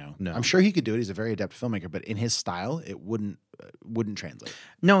Tarantino. No. I'm sure he could do it. He's a very adept filmmaker. But in his style, it wouldn't translate.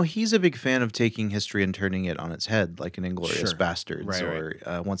 No, he's a big fan of taking history and turning it on its head, like in Inglourious Bastards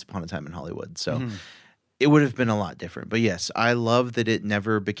or Once Upon a Time in Hollywood. So it would have been a lot different. But yes, I love that it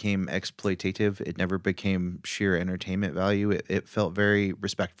never became exploitative. It never became sheer entertainment value. It felt very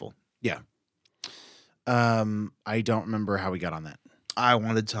respectful. Yeah. I don't remember how we got on that. I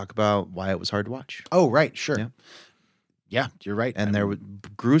wanted to talk about why it was hard to watch. Oh, right. Sure. Yeah, you're right. And there were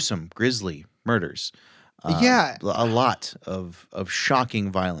gruesome, grisly murders. A lot of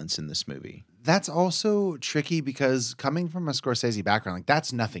shocking violence in this movie. That's also tricky because coming from a Scorsese background, like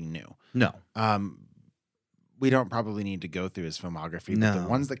that's nothing new. No. We don't probably need to go through his filmography, but the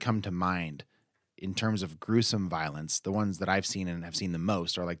ones that come to mind in terms of gruesome violence, the ones that I've seen and have seen the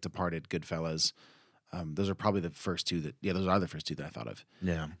most are like Departed, Goodfellas. Those are probably the first two those are the first two that I thought of.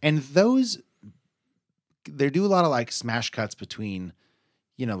 Yeah. And those, they do a lot of like smash cuts between,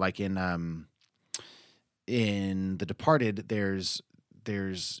 like in The Departed, there's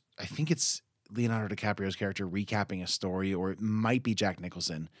I think it's Leonardo DiCaprio's character recapping a story, or it might be Jack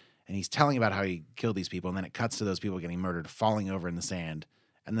Nicholson, and he's telling about how he killed these people, and then it cuts to those people getting murdered, falling over in the sand,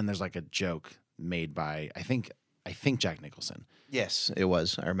 And then there's like a joke made by I think Jack Nicholson. Yes, it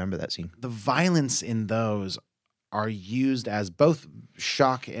was. I remember that scene. The violence in those are used as both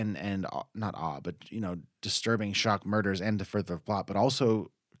shock and not awe, but disturbing shock murders and to further the plot, but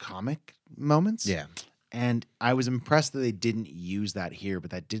also comic moments. Yeah. And I was impressed that they didn't use that here,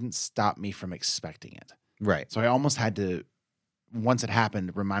 but that didn't stop me from expecting it. Right. So I almost had to, once it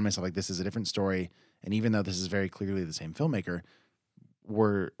happened, remind myself like this is a different story. And even though this is very clearly the same filmmaker,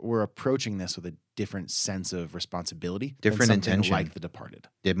 we're approaching this with a different sense of responsibility, different than intention, like The Departed.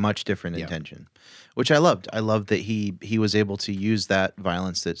 Did much different intention, which I loved. I loved that he was able to use that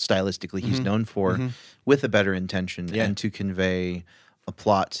violence that stylistically he's known for with a better intention and to convey a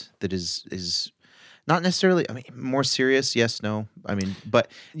plot that is not necessarily. I mean, more serious. Yes, no. I mean, but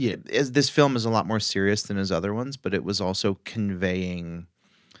this film is a lot more serious than his other ones, but it was also conveying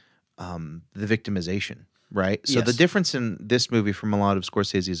the victimization. Right. So the difference in this movie from a lot of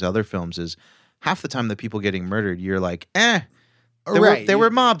Scorsese's other films is half the time the people getting murdered, you're like, they were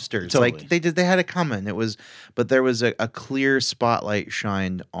mobsters. Totally. Like they had it coming. But there was a clear spotlight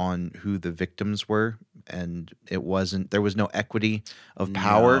shined on who the victims were, and there was no equity of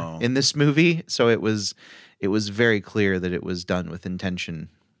power in this movie. So it was very clear that it was done with intention.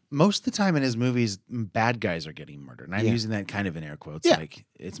 Most of the time in his movies, bad guys are getting murdered. And I'm using that kind of in air quotes. Yeah. Like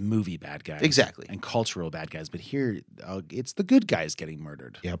it's movie bad guys. Exactly. And cultural bad guys. But here, it's the good guys getting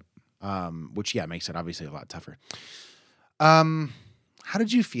murdered. Yep. Which, makes it obviously a lot tougher. How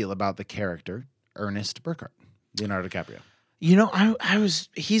did you feel about the character, Ernest Burkhart, Leonardo DiCaprio?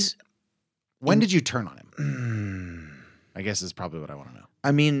 When did you turn on him? I guess is probably what I want to know.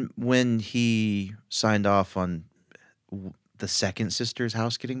 I mean, when he signed off on the second sister's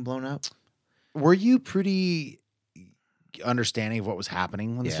house getting blown up. Were you pretty understanding of what was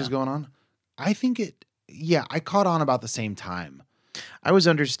happening when this was going on? I think I caught on about the same time. I was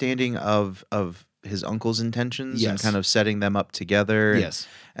understanding of his uncle's intentions and kind of setting them up together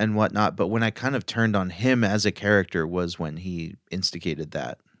and whatnot. But when I kind of turned on him as a character was when he instigated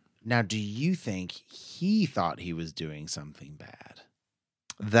that. Now, do you think he thought he was doing something bad?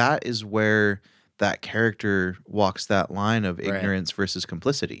 That is where that character walks that line of ignorance versus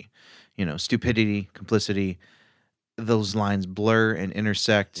complicity. Stupidity, complicity, those lines blur and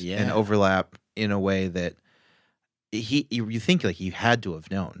intersect and overlap in a way that you think like he had to have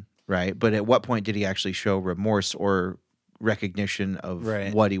known, right? But at what point did he actually show remorse or recognition of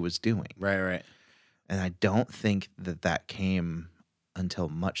what he was doing? Right. And I don't think that came until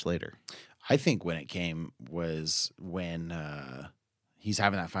much later. I think when it came was when he's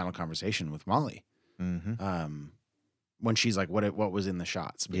having that final conversation with Molly. Mm-hmm. When she's like, what was in the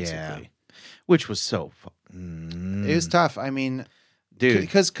shots, basically. Which was so... It was tough. I mean, dude.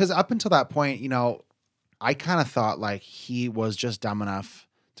 Because up until that point, I kind of thought like he was just dumb enough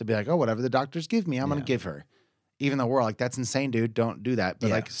to be like, oh, whatever the doctors give me, I'm going to give her. Even though we're like, that's insane, dude. Don't do that. But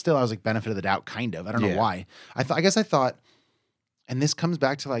like, still, I was like, benefit of the doubt, kind of. I don't know why. I guess I thought, and this comes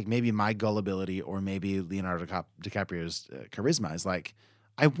back to like maybe my gullibility or maybe Leonardo DiCaprio's charisma is like,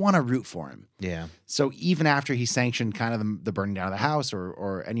 I want to root for him. Yeah. So even after he sanctioned kind of the burning down of the house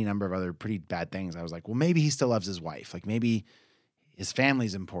or any number of other pretty bad things, I was like, well, maybe he still loves his wife. Like maybe his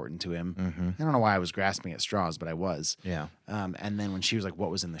family's important to him. Mm-hmm. I don't know why I was grasping at straws, but I was. Yeah. And then when she was like, what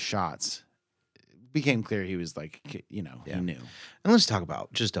was in the shots, it became clear he was like, he knew. And let's talk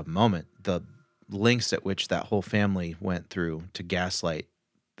about just a moment the lengths at which that whole family went through to gaslight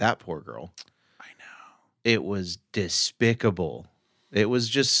that poor girl. I know. It was despicable. It was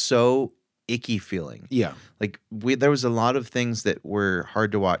just so icky feeling. Yeah. Like there was a lot of things that were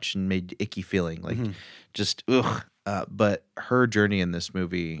hard to watch and made icky feeling. Like just ugh. But her journey in this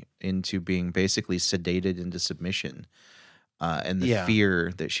movie into being basically sedated into submission, and the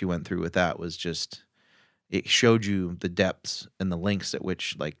fear that she went through with that was just, it showed you the depths and the lengths at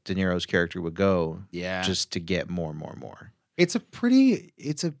which like De Niro's character would go just to get more and more and more. It's a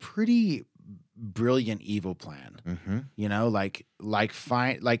pretty brilliant evil plan. Mm-hmm.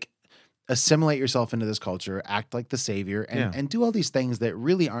 Assimilate yourself into this culture, act like the savior, and do all these things that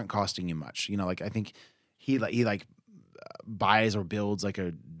really aren't costing you much. I think he buys or builds like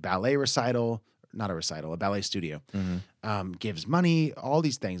a ballet recital, not a recital, a ballet studio, gives money, all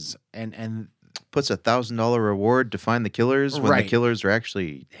these things, and puts $1,000 reward to find the killers when the killers are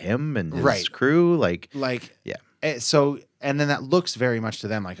actually him and his crew. So, and then that looks very much to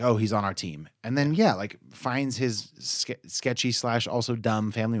them like, oh, he's on our team. And then, finds his sketchy / also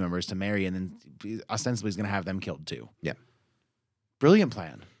dumb family members to marry, and then ostensibly he's going to have them killed too. Yeah. Brilliant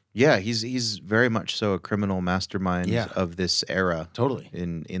plan. Yeah, he's very much so a criminal mastermind of this era. Totally.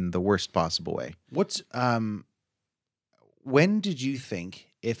 In the worst possible way. When did you think,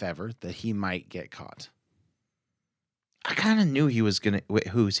 if ever, that he might get caught? I kind of knew he was going to. Wait,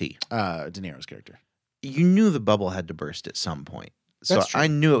 who's he? De Niro's character. You knew the bubble had to burst at some point. So That's true. I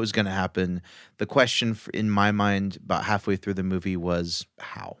knew it was going to happen. The question in my mind about halfway through the movie was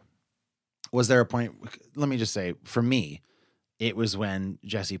how? Was there a point? Let me just say, for me, it was when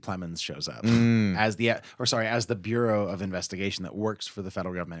Jesse Plemons shows up as the Bureau of Investigation that works for the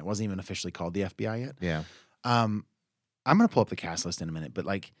federal government. It wasn't even officially called the FBI yet. Yeah. I'm going to pull up the cast list in a minute, but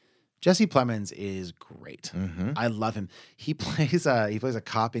like Jesse Plemons is great. Mm-hmm. I love him. He plays a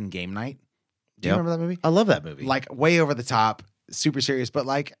cop in Game Night. Do you remember that movie? I love that movie. Like way over the top, super serious, but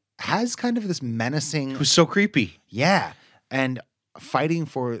like has kind of this menacing. Who's so creepy. Yeah. And fighting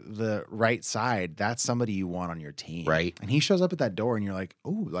for the right side, that's somebody you want on your team. Right. And he shows up at that door and you're like,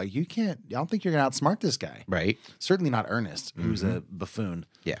 oh, like I don't think you're going to outsmart this guy. Right. Certainly not Ernest, who's a buffoon.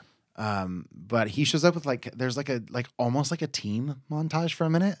 Yeah. But he shows up with there's almost like a team montage for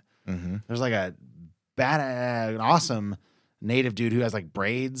a minute. Mm-hmm. There's like an awesome native dude who has like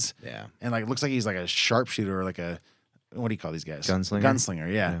braids. Yeah. And like looks like he's like a sharpshooter or like what do you call these guys? Gunslinger.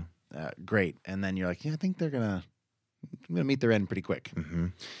 Gunslinger, yeah. Great. And then you're like, yeah, I think I'm gonna meet their end pretty quick. Mm-hmm.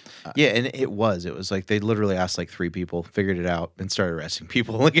 Yeah, and it was like they literally asked like 3 people, figured it out, and started arresting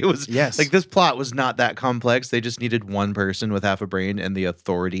people. Like it was, like this plot was not that complex. They just needed one person with half a brain and the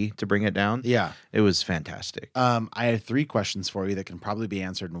authority to bring it down. Yeah. It was fantastic. I had 3 questions for you that can probably be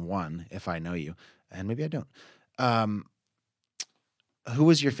answered in one if I know you, and maybe I don't. Who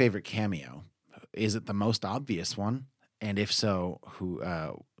was your favorite cameo? Is it the most obvious one? And if so, who?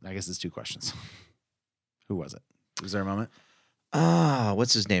 I guess it's 2 questions. Who was it? Was there a moment?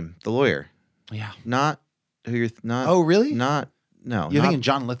 What's his name? The lawyer. Yeah. Not who you're not. Oh, really? No. You're thinking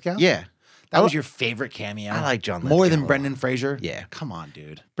John Lithgow? Yeah. That was your favorite cameo? I like John Lithgow. More than Brendan Fraser? Yeah. Come on,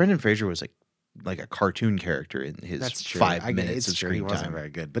 dude. Brendan Fraser was like a cartoon character in his 5 minutes of screen He wasn't time. very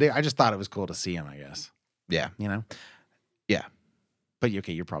good, but I just thought it was cool to see him, I guess. Yeah. You know? Yeah. But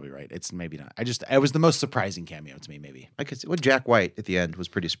okay, you're probably right. It's maybe not. It was the most surprising cameo to me, maybe. I could see Jack White at the end was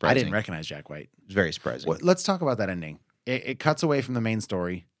pretty surprising. I didn't recognize Jack White. It was very surprising. Well, let's talk about that ending. It cuts away from the main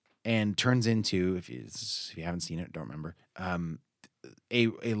story and turns into, if you haven't seen it, don't remember,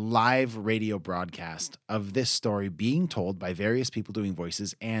 a live radio broadcast of this story being told by various people doing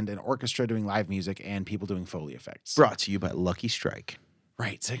voices and an orchestra doing live music and people doing Foley effects. Brought to you by Lucky Strike.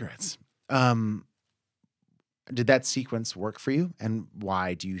 Right, cigarettes. Did that sequence work for you? And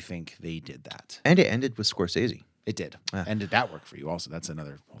why do you think they did that? And it ended with Scorsese. It did. And did that work for you also? That's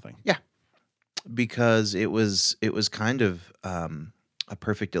another whole thing. Yeah. Because it was kind of a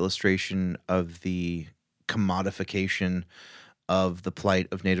perfect illustration of the commodification of the plight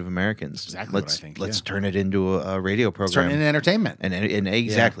of Native Americans. Exactly what I think. Let's turn it into a radio program. Let's turn it into entertainment. And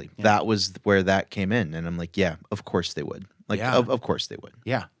exactly. Yeah. That was where that came in. And I'm like, yeah, of course they would. Of course they would.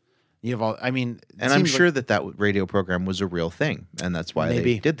 Yeah. You have all, I mean, and I'm sure that radio program was a real thing, and that's why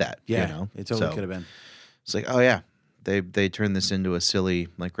they did that. Yeah, you know? It totally could have been. It's like, oh yeah, they turned this into a silly,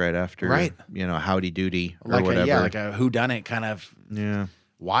 like right after, Howdy Doody or like whatever, like a whodunit kind of,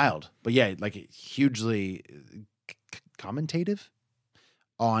 wild, but like hugely commentative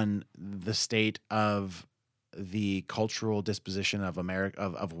on the state of the cultural disposition of America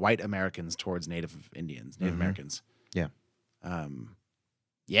of white Americans towards Native Americans. Yeah.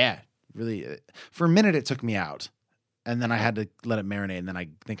 Yeah. Really, for a minute it took me out, and then I had to let it marinate, and then I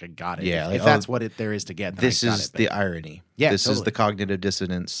think I got it. Yeah, if that's what there is to get. Then this is the irony. Yeah, this totally. is the cognitive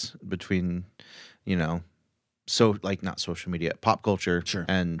dissonance between, so like not social media, pop culture,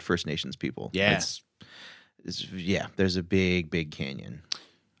 and First Nations people. Yeah, there's a big canyon.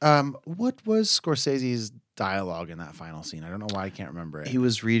 What was Scorsese's dialogue in that final scene? I don't know why I can't remember it. He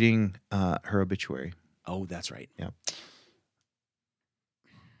was reading her obituary. Oh, that's right. Yeah.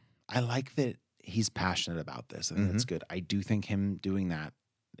 I like that he's passionate about this. I think that's good. I do think him doing that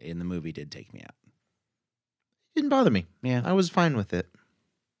in the movie did take me out. Didn't bother me. Yeah. I was fine with it.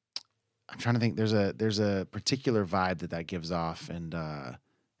 I'm trying to think. There's a particular vibe that gives off, and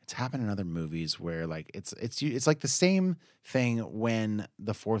it's happened in other movies where like it's like the same thing when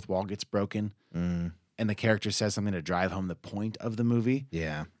the fourth wall gets broken and the character says something to drive home the point of the movie.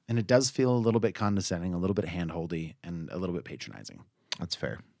 Yeah. And it does feel a little bit condescending, a little bit handholdy, and a little bit patronizing. That's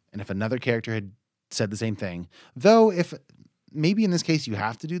fair. And if another character had said the same thing, though, if maybe in this case you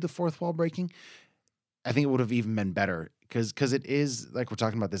have to do the fourth wall breaking, I think it would have even been better because it is like we're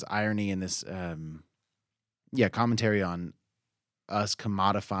talking about this irony and this, commentary on us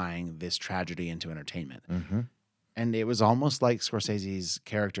commodifying this tragedy into entertainment. Mm-hmm. And it was almost like Scorsese's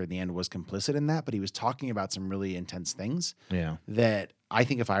character in the end was complicit in that, but he was talking about some really intense things. Yeah. That I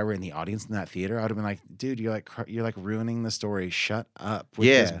think if I were in the audience in that theater, I would have been like, dude, you're like ruining the story. Shut up with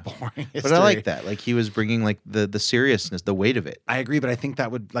this boring history. But I like that. Like he was bringing like the seriousness, the weight of it. I agree, but I think that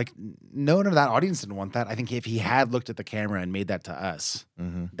would like no one of that audience didn't want that. I think if he had looked at the camera and made that to us,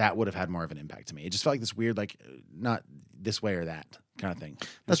 that would have had more of an impact to me. It just felt like this weird, like not this way or that kind of thing.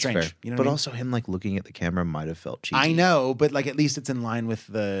 That's strange. fair. You know but what I mean? also him like looking at the camera might have felt cheesy. I know, but like at least it's in line with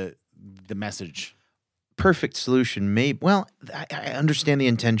the message. Perfect solution. Maybe. Well, I understand the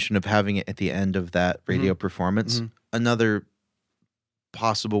intention of having it at the end of that radio performance. Another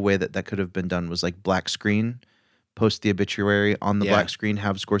possible way that could have been done was like black screen, post the obituary on the black screen,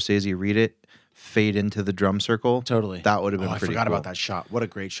 have Scorsese read it, fade into the drum circle. Totally. That would have been I pretty forgot cool. about that shot. What a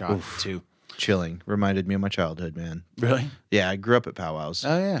great shot, too. Chilling. Reminded me of my childhood, man. Really? Yeah, I grew up at powwows.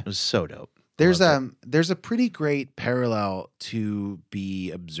 Oh, yeah. It was so dope. There's a pretty great parallel to be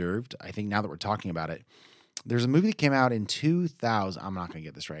observed, I think, now that we're talking about it. There's a movie that came out in 2000. I'm not going to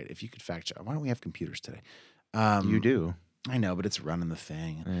get this right. If you could fact check. Why don't we have computers today? You do. I know, but it's running the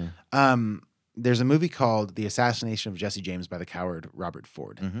thing. Yeah. There's a movie called The Assassination of Jesse James by the Coward Robert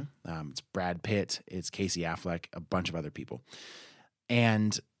Ford. It's Brad Pitt. It's Casey Affleck, a bunch of other people.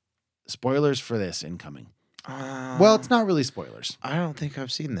 And spoilers for this incoming. Well, it's not really spoilers. I don't think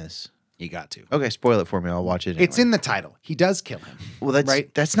I've seen this. You got to. Okay, spoil it for me. I'll watch it anyway. It's in the title. He does kill him. Well, that's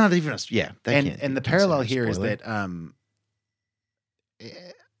right. That's not even And the parallel here is that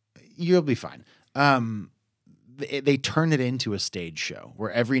you'll be fine. They turn it into a stage show where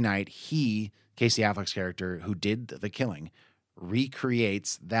every night Casey Affleck's character, who did the killing,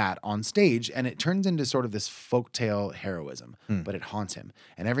 recreates that on stage, and it turns into sort of this folktale heroism, but it haunts him.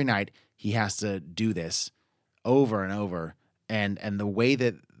 And every night he has to do this over and over. And the way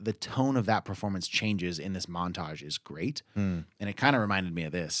that the tone of that performance changes in this montage is great. And it kind of reminded me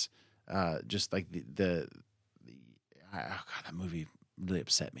of this. Just like that movie really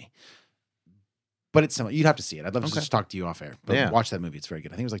upset me. But it's similar. You'd have to see it. I'd love to just talk to you off air. But watch that movie. It's very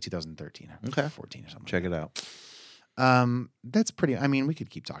good. I think it was like 2013 or 14 or something. Check it out. That's pretty. I mean, we could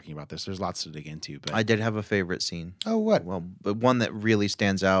keep talking about this. There's lots to dig into. But I did have a favorite scene. Oh, what? Well, but one that really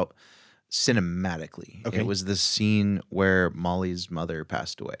stands out cinematically. Okay. It was the scene where Molly's mother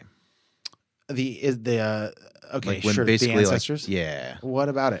passed away. Okay, Like when sure. basically, The ancestors? like, yeah. What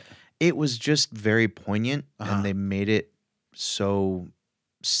about it? It was just very poignant, and they made it so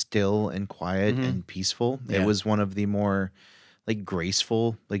still and quiet and peaceful. Yeah. It was one of the more like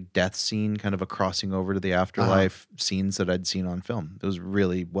graceful, like death scene, kind of a crossing over to the afterlife scenes that I'd seen on film. It was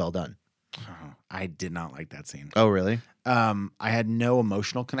really well done. I did not like that scene. Oh, really? I had no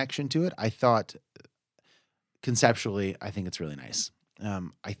emotional connection to it. I thought conceptually, I think it's really nice.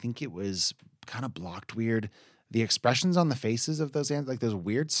 I think it was kind of blocked weird. The expressions on the faces of those like those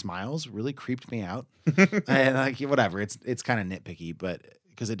weird smiles really creeped me out. And like whatever, it's kind of nitpicky, but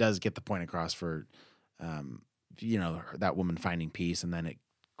because it does get the point across for that woman finding peace, and then it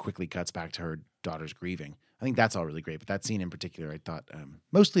quickly cuts back to her daughter's grieving. I think that's all really great, but that scene in particular, I thought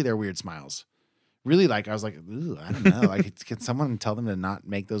mostly their weird smiles. Really, like I was like, ooh, I don't know. Like, can someone tell them to not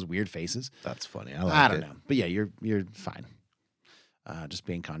make those weird faces? That's funny. I don't know, but yeah, you're fine. Just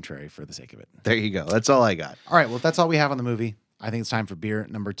being contrary for the sake of it. There you go. That's all I got. All right, well, that's all we have on the movie. I think it's time for beer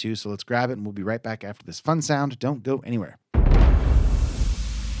number 2, so let's grab it, and we'll be right back after this fun sound. Don't go anywhere.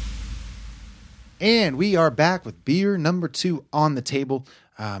 And we are back with beer number 2 on the table.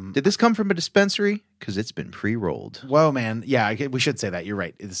 Did this come from a dispensary? Because it's been pre-rolled. Whoa, man. Yeah, we should say that. You're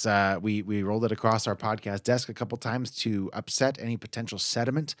right. It's we rolled it across our podcast desk a couple times to upset any potential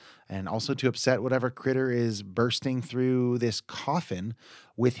sediment and also to upset whatever critter is bursting through this coffin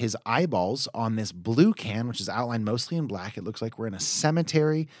with his eyeballs on this blue can, which is outlined mostly in black. It looks like we're in a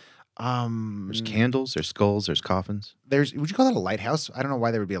cemetery. There's candles, there's skulls, there's coffins. Would you call that a lighthouse? I don't know why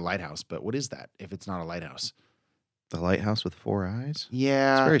there would be a lighthouse, but what is that if it's not a lighthouse? The lighthouse with 4 eyes?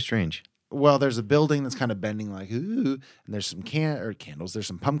 Yeah. It's very strange. Well, there's a building that's kind of bending like, ooh, and there's some candles. There's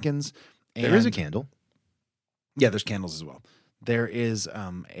some pumpkins. And there is a candle. Yeah, there's candles as well. There is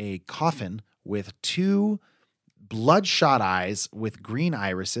a coffin with 2 bloodshot eyes with green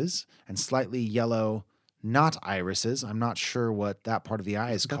irises and slightly yellow not irises. I'm not sure what that part of the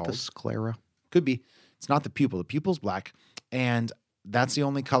eye is called. The sclera. Could be. It's not the pupil. The pupil's black, and that's the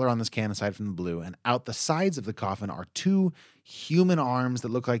only color on this can aside from the blue. And out the sides of the coffin are 2 human arms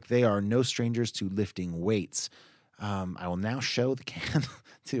that look like they are no strangers to lifting weights. I will now show the can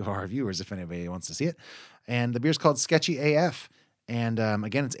to our viewers if anybody wants to see it. And the beer's called Sketchy AF. And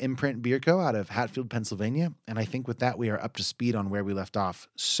again, it's Imprint Beer Co. out of Hatfield, Pennsylvania. And I think with that, we are up to speed on where we left off.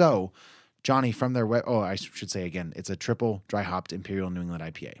 So Johnny from their I should say again, it's a triple dry hopped Imperial New England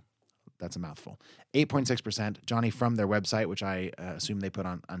IPA. That's a mouthful. 8.6%. Johnny from their website, which I assume they put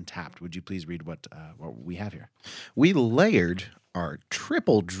on Untapped. Would you please read what we have here? We layered our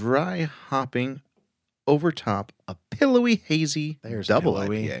triple dry hopping over top a pillowy, hazy double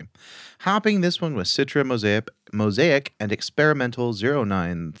IPA. Hopping this one with Citra Mosaic and Experimental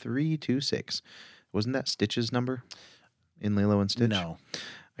 09326. Wasn't that Stitch's number in Lilo and Stitch? No.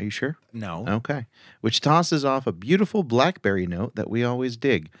 Are you sure? No. Okay. Which tosses off a beautiful blackberry note that we always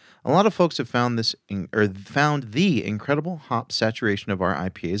dig. A lot of folks have found found the incredible hop saturation of our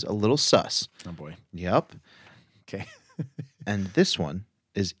IPAs a little sus. Oh boy. Yep. Okay. And this one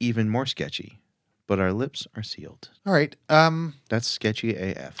is even more sketchy, but our lips are sealed. All right. That's sketchy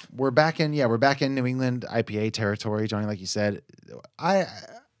AF. We're back in New England IPA territory, Johnny, like you said. I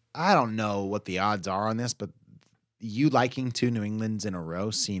don't know what the odds are on this, but you liking 2 New Englands in a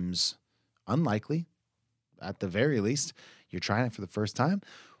row seems unlikely. At the very least, you're trying it for the first time.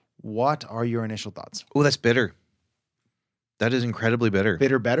 What are your initial thoughts? Oh, that's bitter. That is incredibly bitter.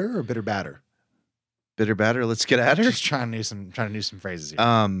 Bitter better or bitter batter? Bitter batter. Let's get at her. Just trying to do some phrases here.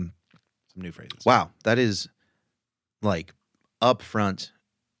 Some new phrases. Wow, that is like upfront,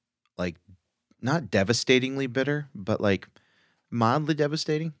 like not devastatingly bitter, but like mildly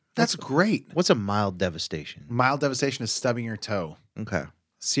devastating. That's great. What's a mild devastation? Mild devastation is stubbing your toe. Okay.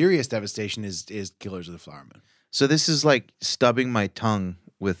 Serious devastation is Killers of the Flower Moon. So this is like stubbing my tongue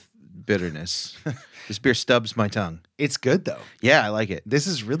with bitterness. This beer stubs my tongue. It's good though. Yeah, I like it. This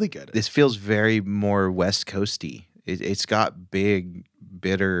is really good. This feels very more West Coasty. It's got big,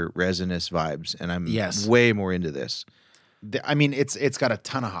 bitter, resinous vibes, and I'm way more into this. I mean, it's got a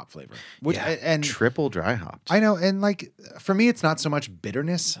ton of hop flavor, and triple dry hopped. I know, and like for me, it's not so much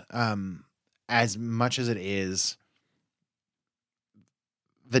bitterness, as much as it is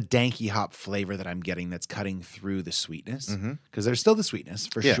the danky hop flavor that I'm getting that's cutting through the sweetness. Because there's still the sweetness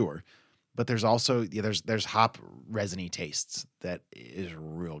for sure, but there's also there's hop resiny tastes that is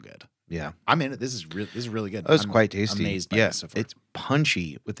real good. Yeah, I'm in it. This is really good. That was quite tasty. Amazed by this so far. It's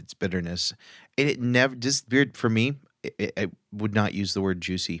punchy with its bitterness. It never this beer for me. I would not use the word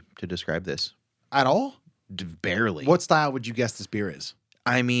juicy to describe this at all. Barely. What style would you guess this beer is?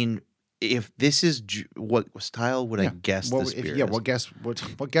 I mean, if this is what style would I guess this beer is? What guess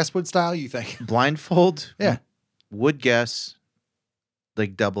what style you think? Blindfold. Yeah, would guess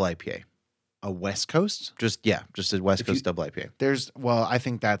like double IPA. A West Coast? Just a West Coast double IPA. I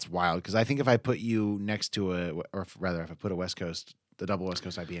think that's wild because I think if I put you next to if I put a West Coast. The double West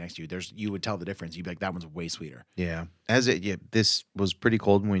Coast IPA next to you, you would tell the difference. You'd be like, that one's way sweeter. Yeah. This was pretty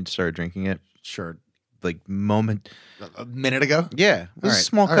cold when we started drinking it. Sure. Like a minute ago? Yeah. It was a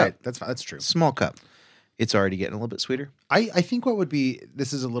small cup. Right. That's true. Small cup. It's already getting a little bit sweeter. I think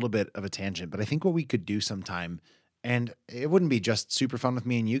this is a little bit of a tangent, but I think what we could do sometime, and it wouldn't be just super fun with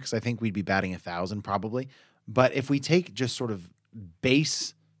me and you, because I think we'd be batting 1,000 probably. But if we take just sort of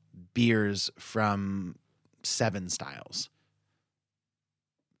base beers from 7 styles,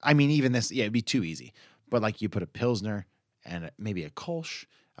 I mean, even this, it'd be too easy. But like you put a Pilsner and maybe a Kolsch,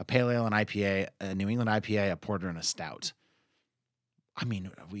 a Pale Ale, an IPA, a New England IPA, a Porter, and a Stout. I mean,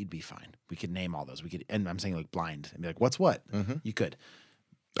 we'd be fine. We could name all those. And I'm saying like blind and be like, what's what? Mm-hmm. You could.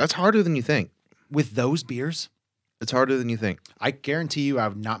 That's harder than you think. With those beers? It's harder than you think. I guarantee you I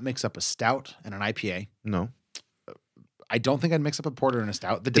would not mix up a Stout and an IPA. No. I don't think I'd mix up a Porter and a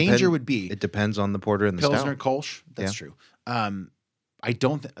Stout. The danger would be... It depends on the Porter and the Pilsner, Stout. Kolsch. That's true. I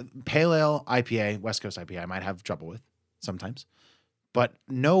don't Pale Ale, IPA, West Coast IPA, I might have trouble with sometimes. But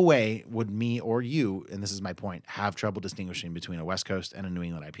no way would me or you, and this is my point, have trouble distinguishing between a West Coast and a New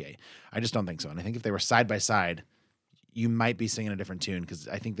England IPA. I just don't think so. And I think if they were side by side, you might be singing a different tune, because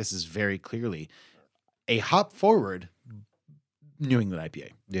I think this is very clearly a hop forward New England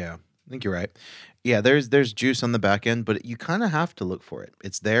IPA. Yeah, I think you're right. Yeah, there's juice on the back end, but you kind of have to look for it.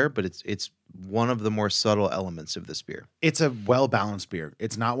 It's there, but it's one of the more subtle elements of this beer. It's a well-balanced beer.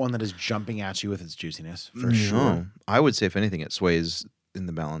 It's not one that is jumping at you with its juiciness, for sure. I would say, if anything, it sways in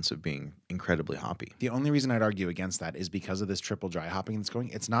the balance of being incredibly hoppy. The only reason I'd argue against that is because of this triple dry hopping that's going.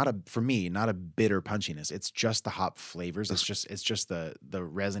 It's not for me, not a bitter punchiness. It's just the hop flavors. It's just the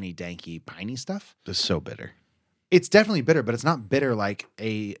resiny, danky, piney stuff. It's so bitter. It's definitely bitter, but it's not bitter like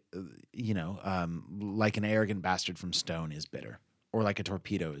like an Arrogant Bastard from Stone is bitter, or like a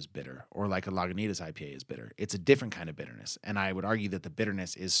Torpedo is bitter, or like a Lagunitas IPA is bitter. It's a different kind of bitterness, and I would argue that the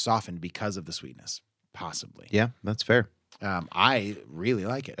bitterness is softened because of the sweetness, possibly. Yeah, that's fair. I really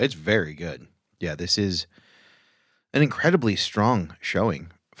like it. It's very good. Yeah, this is an incredibly strong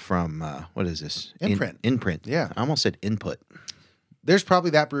showing from what is this? Imprint. Imprint. Yeah, I almost said input. There's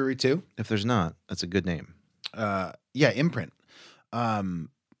probably that brewery too. If there's not, that's a good name. Yeah, Imprint.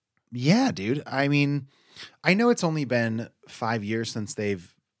 Yeah, dude. I mean, I know it's only been 5 years since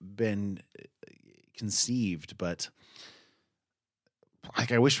they've been conceived, but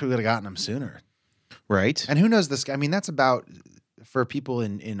like I wish we would have gotten them sooner. Right. And who knows this? I mean, that's about for people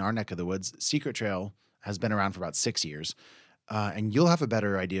in our neck of the woods. Secret Trail has been around for about 6 years. And you'll have a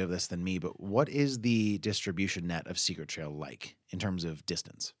better idea of this than me, but what is the distribution net of Secret Trail like in terms of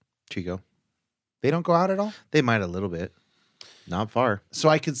distance? Chico. They don't go out at all? They might a little bit. Not far. So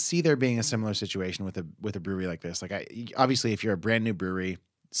I could see there being a similar situation with a brewery like this. Like obviously if you're a brand new brewery,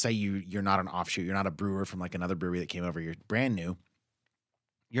 say you're not an offshoot, you're not a brewer from like another brewery that came over, you're brand new.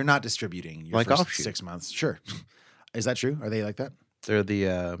 You're not distributing your like first offshoot. 6 months. Sure. Is that true? Are they like that? They're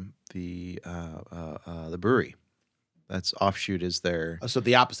the brewery. That's offshoot is their. Oh, so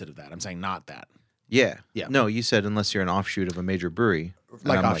the opposite of that. I'm saying not that. Yeah. Yeah. No, you said unless you're an offshoot of a major brewery.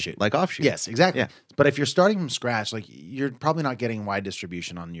 Like I'm offshoot. Like offshoot. Yes, exactly. Yeah. But if you're starting from scratch, like you're probably not getting wide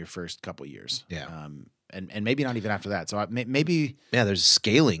distribution on your first couple years. Yeah. And maybe not even after that. So maybe Yeah, there's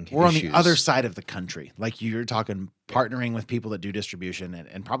scaling. we're on issues. the other side of the country. Like you're talking partnering with people that do distribution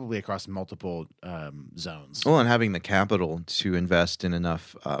and probably across multiple zones. Well, and having the capital to invest in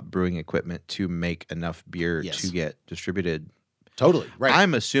enough brewing equipment to make enough beer Yes. to get distributed. Totally. Right.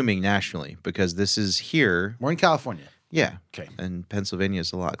 I'm assuming nationally because this is here. We're in California. Yeah. Okay. And Pennsylvania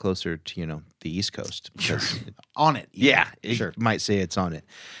is a lot closer to, the East Coast. Sure. because On it. even. Yeah, it Sure. might say it's on it.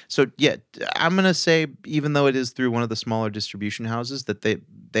 So yeah, I'm gonna say even though it is through one of the smaller distribution houses, that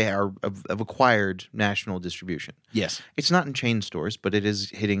they are have acquired national distribution. Yes. It's not in chain stores, but it is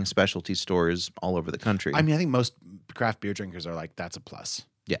hitting specialty stores all over the country. I mean, I think most craft beer drinkers are like, that's a plus.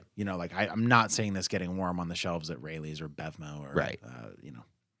 Yeah. Like I'm not saying this getting warm on the shelves at Rayleigh's or Bevmo or, Right.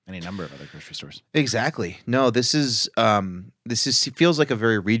 any number of other grocery stores. Exactly. No, this is feels like a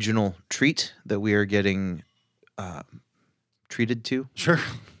very regional treat that we are getting treated to. Sure.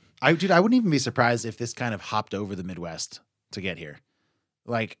 I wouldn't even be surprised if this kind of hopped over the Midwest to get here.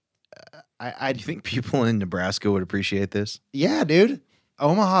 Like, Do you think people in Nebraska would appreciate this? yeah, dude.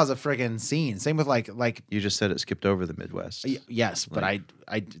 Omaha's a friggin' scene. Same with like You just said it skipped over the Midwest. yes, but I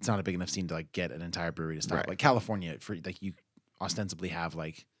it's not a big enough scene to like get an entire brewery to stop. Right. Like California, for like you ostensibly have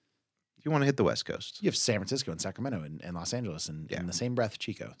like You want to hit the West Coast. you have San Francisco and Sacramento and Los Angeles and Yeah. in the same breath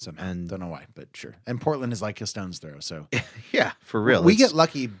Chico somehow. And- Don't know why, but sure. And Portland is like a stone's throw. So Yeah, for real. we It's- get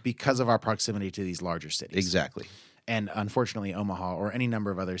lucky because of our proximity to these larger cities. exactly. And unfortunately, Omaha or any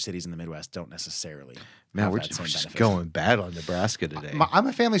number of other cities in the Midwest don't necessarily. Man, have we're that just, same we're just benefit. going bad on Nebraska today.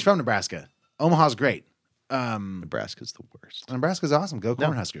 My family's from Nebraska. Omaha's great. Nebraska's the worst. Nebraska's awesome. Go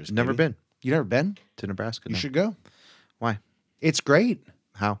No, Cornhuskers. never baby. been You never been? to Nebraska. You no. should go. Why? It's great.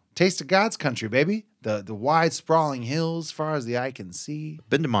 How? Taste of God's country, baby. The wide sprawling hills, as far as the eye can see.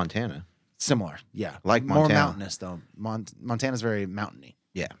 Been to Montana. Similar, yeah. Like more Montana. mountainous though. Montana's very mountainy.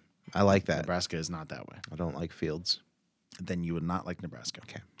 Yeah, I like that. Nebraska is not that way. I don't like fields. Then you would not like Nebraska.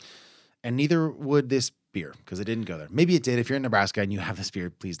 Okay. And neither would this beer because it didn't go there. Maybe it did. If you're in Nebraska and you have this beer,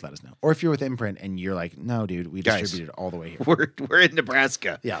 please let us know. Or if you're with Imprint and you're like, no, dude, we Guys. distributed all the way here. We're in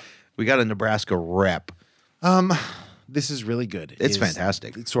Nebraska. Yeah. We got a Nebraska rep. This is really good. It's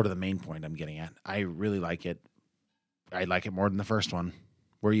fantastic. It's sort of the main point I'm getting at. I really like it. I like it more than the first one.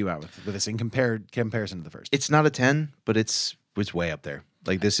 Where are you at with this in comparison to the first? It's not a 10, but it's way up there.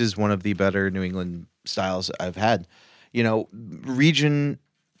 Like this is one of the better New England styles I've had.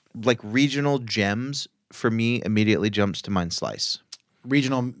 Regional gems for me immediately jumps to mind Slice.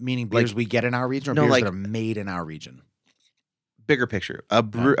 Regional meaning beers we get in our region or No, beers like- that are made in our region? Bigger picture,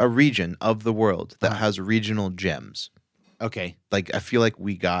 a region of the world that has regional gems. Okay. Like I feel like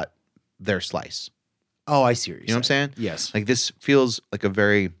we got their Slice. Oh, I see what you're You know what I'm saying? Yes. Like this feels like a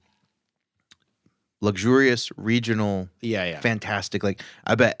very luxurious, regional, fantastic. Like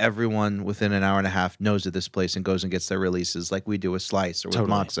I bet everyone within an hour and a half knows of this place and goes and gets their releases like we do with Slice or with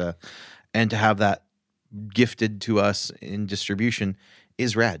Totally. Moxa. And to have that gifted to us in distribution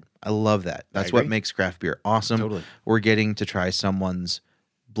is rad. I love that. That's what agree. makes craft beer awesome. Totally. We're getting to try someone's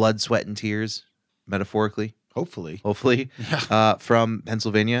blood, sweat, and tears, metaphorically. Hopefully. From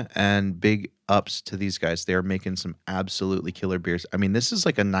Pennsylvania, and big ups to these guys. They're making some absolutely killer beers. I mean, this is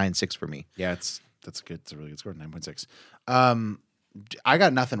like a 9.6 for me. Yeah, it's a really good score, 9.6. I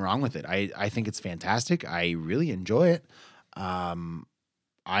got nothing wrong with it. I think it's fantastic. I really enjoy it.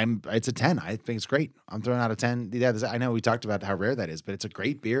 It's a 10. I think it's great. I'm throwing out a 10. Yeah, I know we talked about how rare that is, but it's a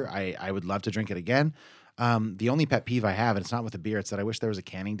great beer. I would love to drink it again. The only pet peeve I have, and it's not with the beer, it's that I wish there was a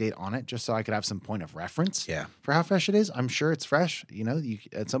canning date on it just so I could have some point of reference for how fresh it is. I'm sure it's fresh. You know,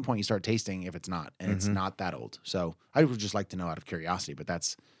 at some point you start tasting if it's not, and it's not that old. So I would just like to know out of curiosity, but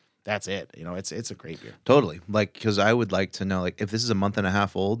that's it. You know, it's a great beer. Totally. Like, because I would like to know, like, if this is a month and a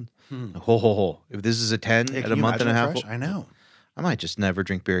half old, if this is a 10 at a month and a half old, I know. I might just never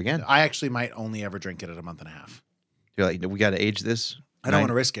drink beer again. I actually might only ever drink it at a month and a half. You're like, we got to age this. I don't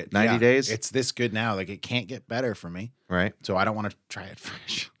want to risk it. 90 days? It's this good now. Like, it can't get better for me. Right. So I don't want to try it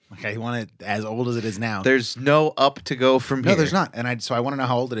fresh. Like, I want it as old as it is now. There's no up to go from here. No, there's not. And I want to know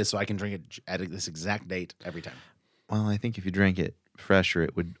how old it is so I can drink it at this exact date every time. Well, I think if you drank it fresher,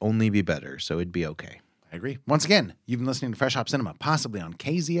 it would only be better. So it'd be okay. I agree. Once again, you've been listening to Fresh Hop Cinema, possibly on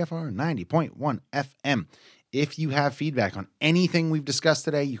KZFR 90.1 FM. If you have feedback on anything we've discussed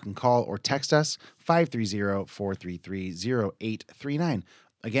today, you can call or text us 530-433-0839.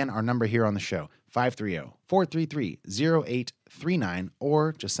 Again, our number here on the show, 530-433-0839,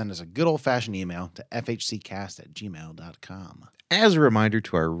 or just send us a good old-fashioned email to fhccast@gmail.com. As a reminder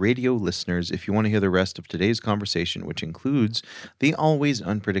to our radio listeners, if you want to hear the rest of today's conversation, which includes the always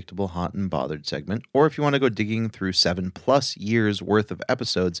unpredictable Hot and Bothered segment, or if you want to go digging through 7+ years worth of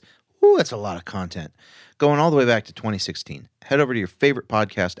episodes, ooh, that's a lot of content, going all the way back to 2016. Head over to your favorite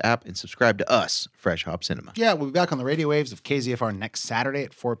podcast app and subscribe to us, Fresh Hop Cinema. Yeah, we'll be back on the radio waves of KZFR next Saturday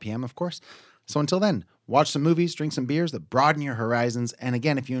at 4 p.m., of course. So until then, watch some movies, drink some beers that broaden your horizons. And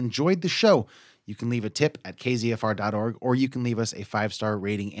again, if you enjoyed the show, you can leave a tip at kzfr.org, or you can leave us a 5-star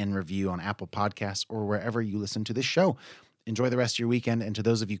rating and review on Apple Podcasts or wherever you listen to this show. Enjoy the rest of your weekend. And to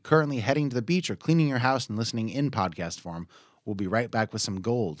those of you currently heading to the beach or cleaning your house and listening in podcast form, we'll be right back with some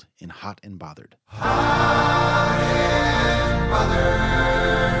gold in Hot and Bothered. Hot and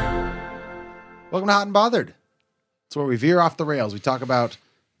Bothered. Welcome to Hot and Bothered. It's where we veer off the rails. We talk about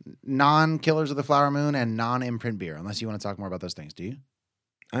non-Killers of the Flower Moon and non-Imprint beer, unless you want to talk more about those things. Do you?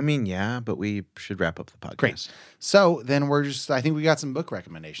 I mean, yeah, but we should wrap up the podcast. Great. So then I think we got some book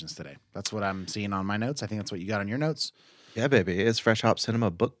recommendations today. That's what I'm seeing on my notes. I think that's what you got on your notes. Yeah, baby. It's Fresh Hop Cinema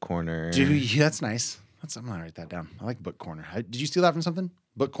Book Corner. That's nice. I'm going to write that down. I like Book Corner. Did you steal that from something?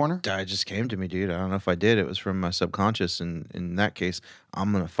 Book Corner? It just came to me, dude. I don't know if I did. It was from my subconscious. And in that case,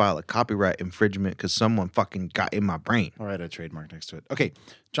 I'm going to file a copyright infringement because someone fucking got in my brain. All right, a trademark next to it. Okay,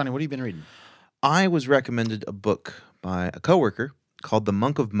 Johnny, what have you been reading? I was recommended a book by a coworker called The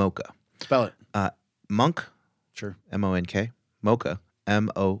Monk of Mocha. Spell it. Monk. Sure. M-O-N-K. Mocha.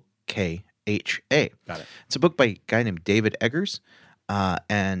 M-O-K-H-A. Got it. It's a book by a guy named David Eggers.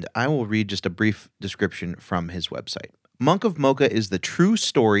 And I will read just a brief description from his website. Monk of Mocha is the true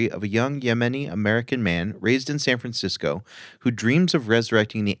story of a young Yemeni-American man raised in San Francisco who dreams of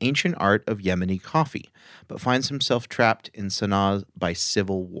resurrecting the ancient art of Yemeni coffee, but finds himself trapped in Sana'a by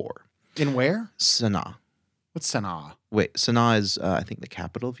civil war. In where? Sana'a. What's Sana'a? Wait, Sana'a is, I think, the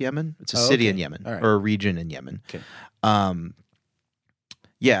capital of Yemen. It's a city in Yemen, or a region in Yemen. Okay.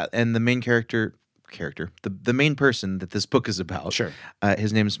 Yeah, and the main the main person that this book is about, sure.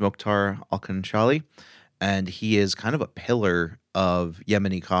 His name is Mokhtar Al-Kanshali, and he is kind of a pillar of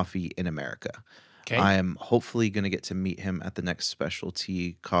Yemeni coffee in America. Okay. I am hopefully going to get to meet him at the next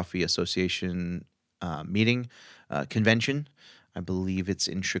Specialty Coffee Association convention. I believe it's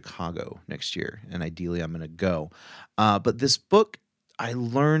in Chicago next year, and ideally I'm going to go. But this book, I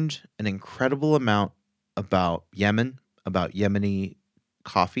learned an incredible amount about Yemen, about Yemeni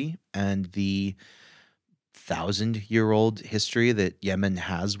coffee, and the 1,000-year-old history that Yemen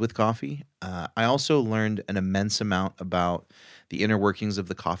has with coffee. I also learned an immense amount about the inner workings of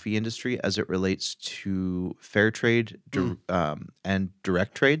the coffee industry as it relates to fair trade and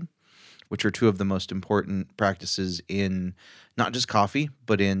direct trade, which are two of the most important practices in not just coffee,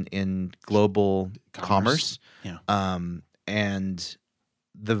 but in global commerce. Yeah. And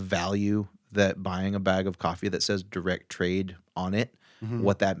the value that buying a bag of coffee that says direct trade on it,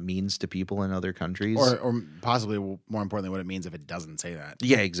 what that means to people in other countries. Or possibly more importantly, what it means if it doesn't say that.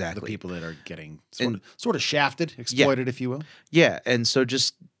 Yeah, exactly. The people that are getting sort of shafted, exploited, if you will. Yeah, and so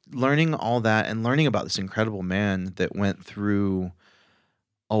just learning all that and learning about this incredible man that went through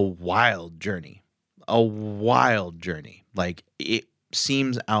a wild journey. Like, it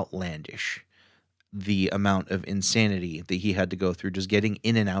seems outlandish, the amount of insanity that he had to go through just getting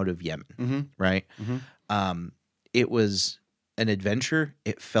in and out of Yemen, right? It was an adventure.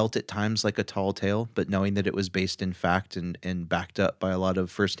 It felt at times like a tall tale, but knowing that it was based in fact and backed up by a lot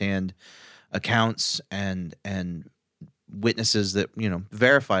of firsthand accounts and witnesses that,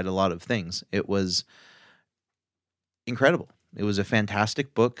 verified a lot of things, it was incredible. It was a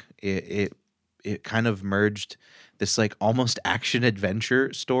fantastic book. It kind of merged this like almost action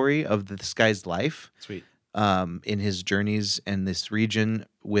adventure story of this guy's life. Sweet. In his journeys in this region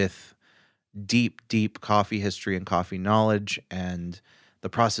with deep coffee history and coffee knowledge and the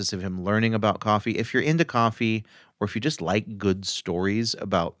process of him learning about coffee. If you're into coffee or if you just like good stories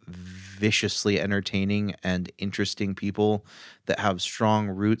about viciously entertaining and interesting people that have strong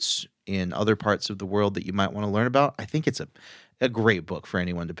roots in other parts of the world that you might want to learn about, I think it's a great book for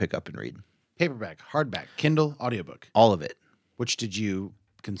anyone to pick up and read. Paperback, hardback, Kindle, audiobook. All of it. Which did you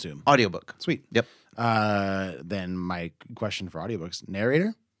consume? Audiobook. Sweet. Yep. Then my question for audiobooks,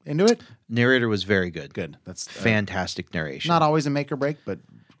 narrator? Into it? Narrator was very good. Good. That's fantastic narration. Not always a make or break, but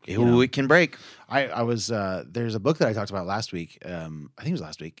it can break. I was there's a book that I talked about last week. I think it was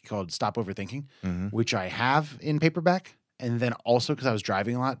last week, called Stop Overthinking, which I have in paperback, and then also because I was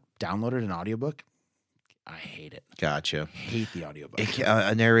driving a lot, downloaded an audiobook. I hate it. Gotcha. Hate the audiobook.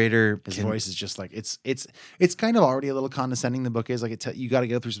 A narrator. His voice is just like it's kind of already a little condescending. The book is like you got to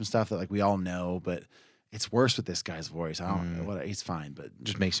go through some stuff that like we all know, but it's worse with this guy's voice. I don't know what he's fine, but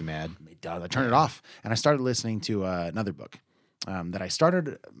just makes you mad. It does. I turned it off, and I started listening to another book that I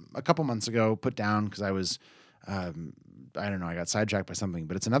started a couple months ago. Put down because I was, I don't know, I got sidetracked by something.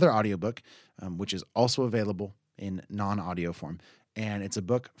 But it's another audiobook, which is also available in non-audio form, and it's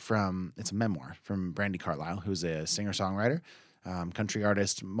a memoir from Brandi Carlile, who's a singer-songwriter, country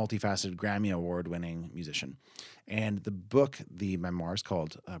artist, multifaceted Grammy Award-winning musician. And the book, the memoir, is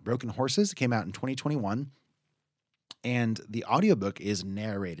called Broken Horses. It came out in 2021. And the audiobook is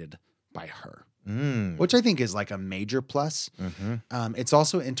narrated by her, which I think is like a major plus. It's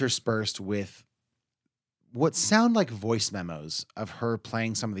also interspersed with what sound like voice memos of her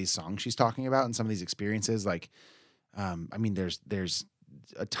playing some of these songs she's talking about and some of these experiences. Like, I mean, there's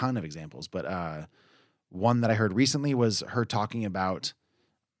a ton of examples, but one that I heard recently was her talking about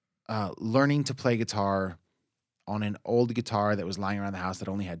learning to play guitar on an old guitar that was lying around the house that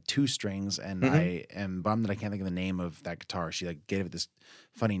only had 2 strings, and I am bummed that I can't think of the name of that guitar. She like gave it this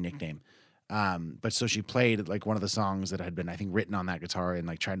funny nickname. But so she played like one of the songs that had been, I think, written on that guitar, and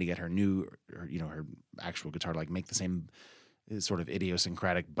like trying to get her actual guitar to like make the same sort of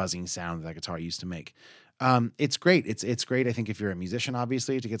idiosyncratic buzzing sound that guitar used to make. It's great. It's great. I think if you're a musician,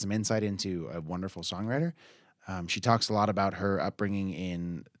 obviously, to get some insight into a wonderful songwriter. She talks a lot about her upbringing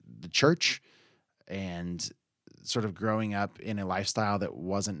in the church and sort of growing up in a lifestyle that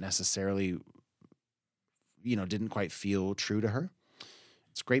wasn't necessarily, didn't quite feel true to her.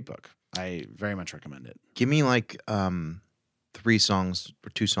 It's a great book. I very much recommend it. Give me like 3 songs or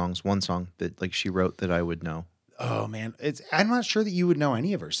 2 songs, 1 song that like she wrote that I would know. Oh man, I'm not sure that you would know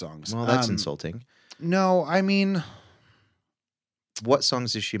any of her songs. Well, that's insulting. No, I mean, what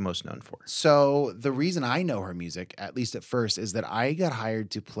songs is she most known for? So the reason I know her music, at least at first, is that I got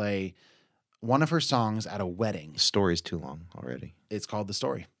hired to play one of her songs at a wedding. The story's too long already. It's called The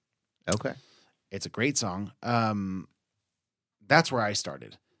Story. Okay. It's a great song. That's where I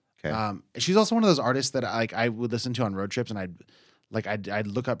started. Okay. She's also one of those artists that I would listen to on road trips, and I'd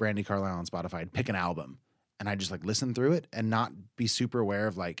look up Brandi Carlile on Spotify, I'd pick an album, and I'd just like listen through it and not be super aware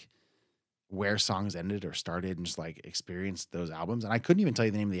of like where songs ended or started, and just like experience those albums. And I couldn't even tell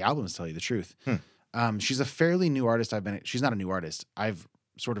you the name of the albums, to tell you the truth. She's a fairly new artist. She's not a new artist. I've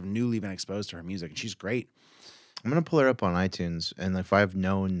sort of newly been exposed to her music, and she's great. I'm going to pull her up on iTunes, and if I've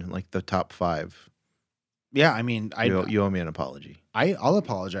known like the top 5. Yeah, I mean, you owe me an apology. I'll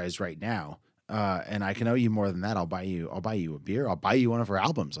apologize right now, and I can owe you more than that. I'll buy you a beer. I'll buy you one of her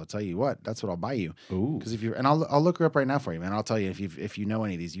albums. I'll tell you what. That's what I'll buy you. Ooh. Because I'll look her up right now for you, man. I'll tell you if you know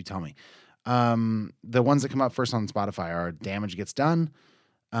any of these, you tell me. The ones that come up first on Spotify are "Damage Gets Done,"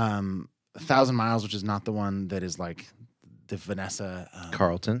 1,000 Miles, which is not the one that is like the Vanessa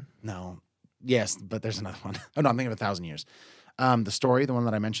Carlton. No, yes, but there's another one. Oh no, I'm thinking of 1,000 Years. The Story, the one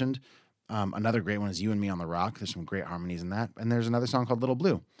that I mentioned. Another great one is "You and Me on the Rock." There's some great harmonies in that. And there's another song called "Little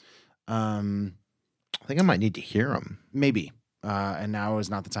Blue." I think I might need to hear them. Maybe. And now is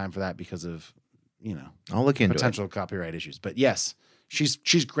not the time for that because of, I'll look into potential copyright issues. But yes,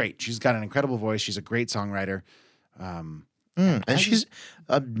 she's great. She's got an incredible voice. She's a great songwriter. And she's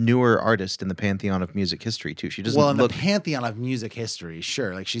a newer artist in the pantheon of music history too. She doesn't the pantheon of music history,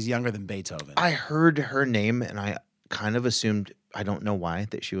 sure. Like she's younger than Beethoven. I heard her name and I kind of assumed, I don't know why,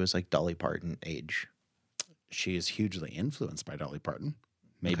 that she was like Dolly Parton age. She is hugely influenced by Dolly Parton.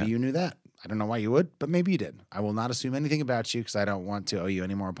 Maybe you knew that. I don't know why you would, but maybe you did. I will not assume anything about you because I don't want to owe you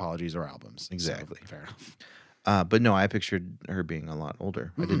any more apologies or albums. Exactly. So, fair enough. But no, I pictured her being a lot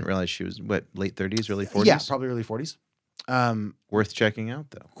older. I didn't realize she was, late 30s, early 40s? Yeah, probably early 40s. Worth checking out,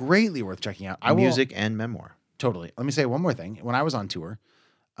 though. Greatly worth checking out. Music and memoir. Totally. Let me say one more thing. When I was on tour,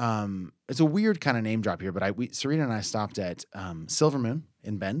 it's a weird kind of name drop here, but Serena and I stopped at Silver Moon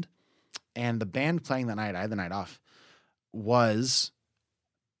in Bend, and the band playing that night, I had the night off, was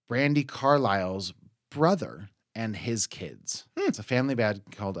Brandi Carlile's brother and his kids. It's a family band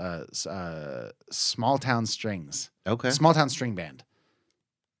called Small Town Strings. Okay. Small Town String Band.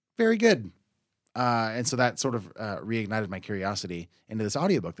 Very good. And so that sort of reignited my curiosity into this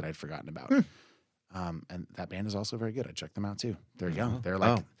audiobook that I'd forgotten about. And that band is also very good. I checked them out too. They're young. They're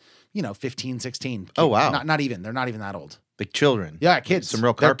like, 15, 16. Oh, wow. Not even. They're not even that old. Like children. Yeah, kids. Some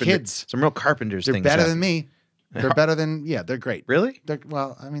real They're carpenters. kids. Some real carpenters. They're things better happen. than me. They're better than, they're great. Really? They're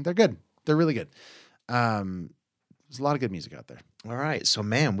good. They're really good. There's a lot of good music out there. All right. So,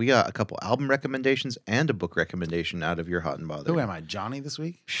 man, we got a couple album recommendations and a book recommendation out of your Hot and Bothered. Who am I, Johnny, this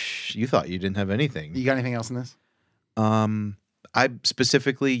week? Shh, you thought you didn't have anything. You got anything else in this? I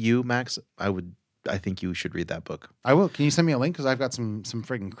specifically, you, Max, I think you should read that book. I will. Can you send me a link? Because I've got some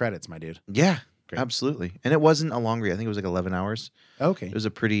friggin' credits, my dude. Yeah, Great. absolutely. And it wasn't a long read. I think it was like 11 hours. Okay. It was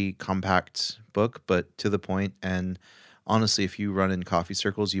a pretty compact book, but to the point. And honestly, if you run in coffee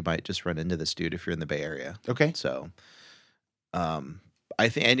circles, you might just run into this dude if you're in the Bay Area. Okay. So, I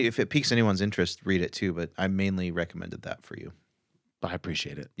think, and if it piques anyone's interest, read it too. But I mainly recommended that for you. I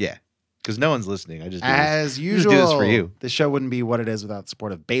appreciate it. Yeah, because no one's listening. I just as usual. Just do this for you. The show wouldn't be what it is without the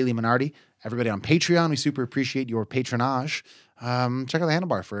support of Bailey Minardi. Everybody on Patreon, we super appreciate your patronage. Check out the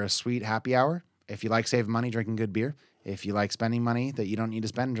Handlebar for a sweet happy hour. If you like saving money, drinking good beer. If you like spending money that you don't need to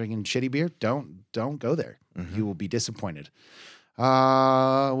spend drinking shitty beer, don't go there. Mm-hmm. You will be disappointed.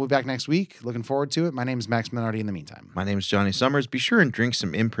 We'll be back next week. Looking forward to it. My name is Max Minardi in the meantime. My name is Johnny Summers. Be sure and drink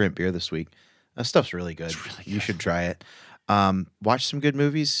some Imprint beer this week. That stuff's really good. It's really good. You should try it. Watch some good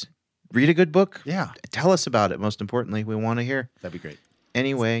movies. Read a good book. Yeah. Tell us about it. Most importantly, we want to hear. That'd be great.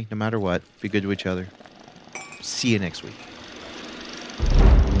 Anyway, no matter what, be good to each other. See you next week.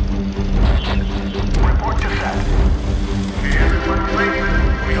 Report to set. Everyone ready?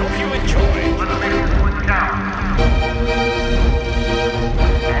 We hope you enjoy. Eliminate one down.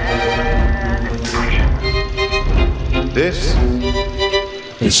 And action. This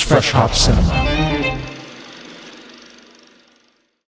is Fresh Hop Cinema.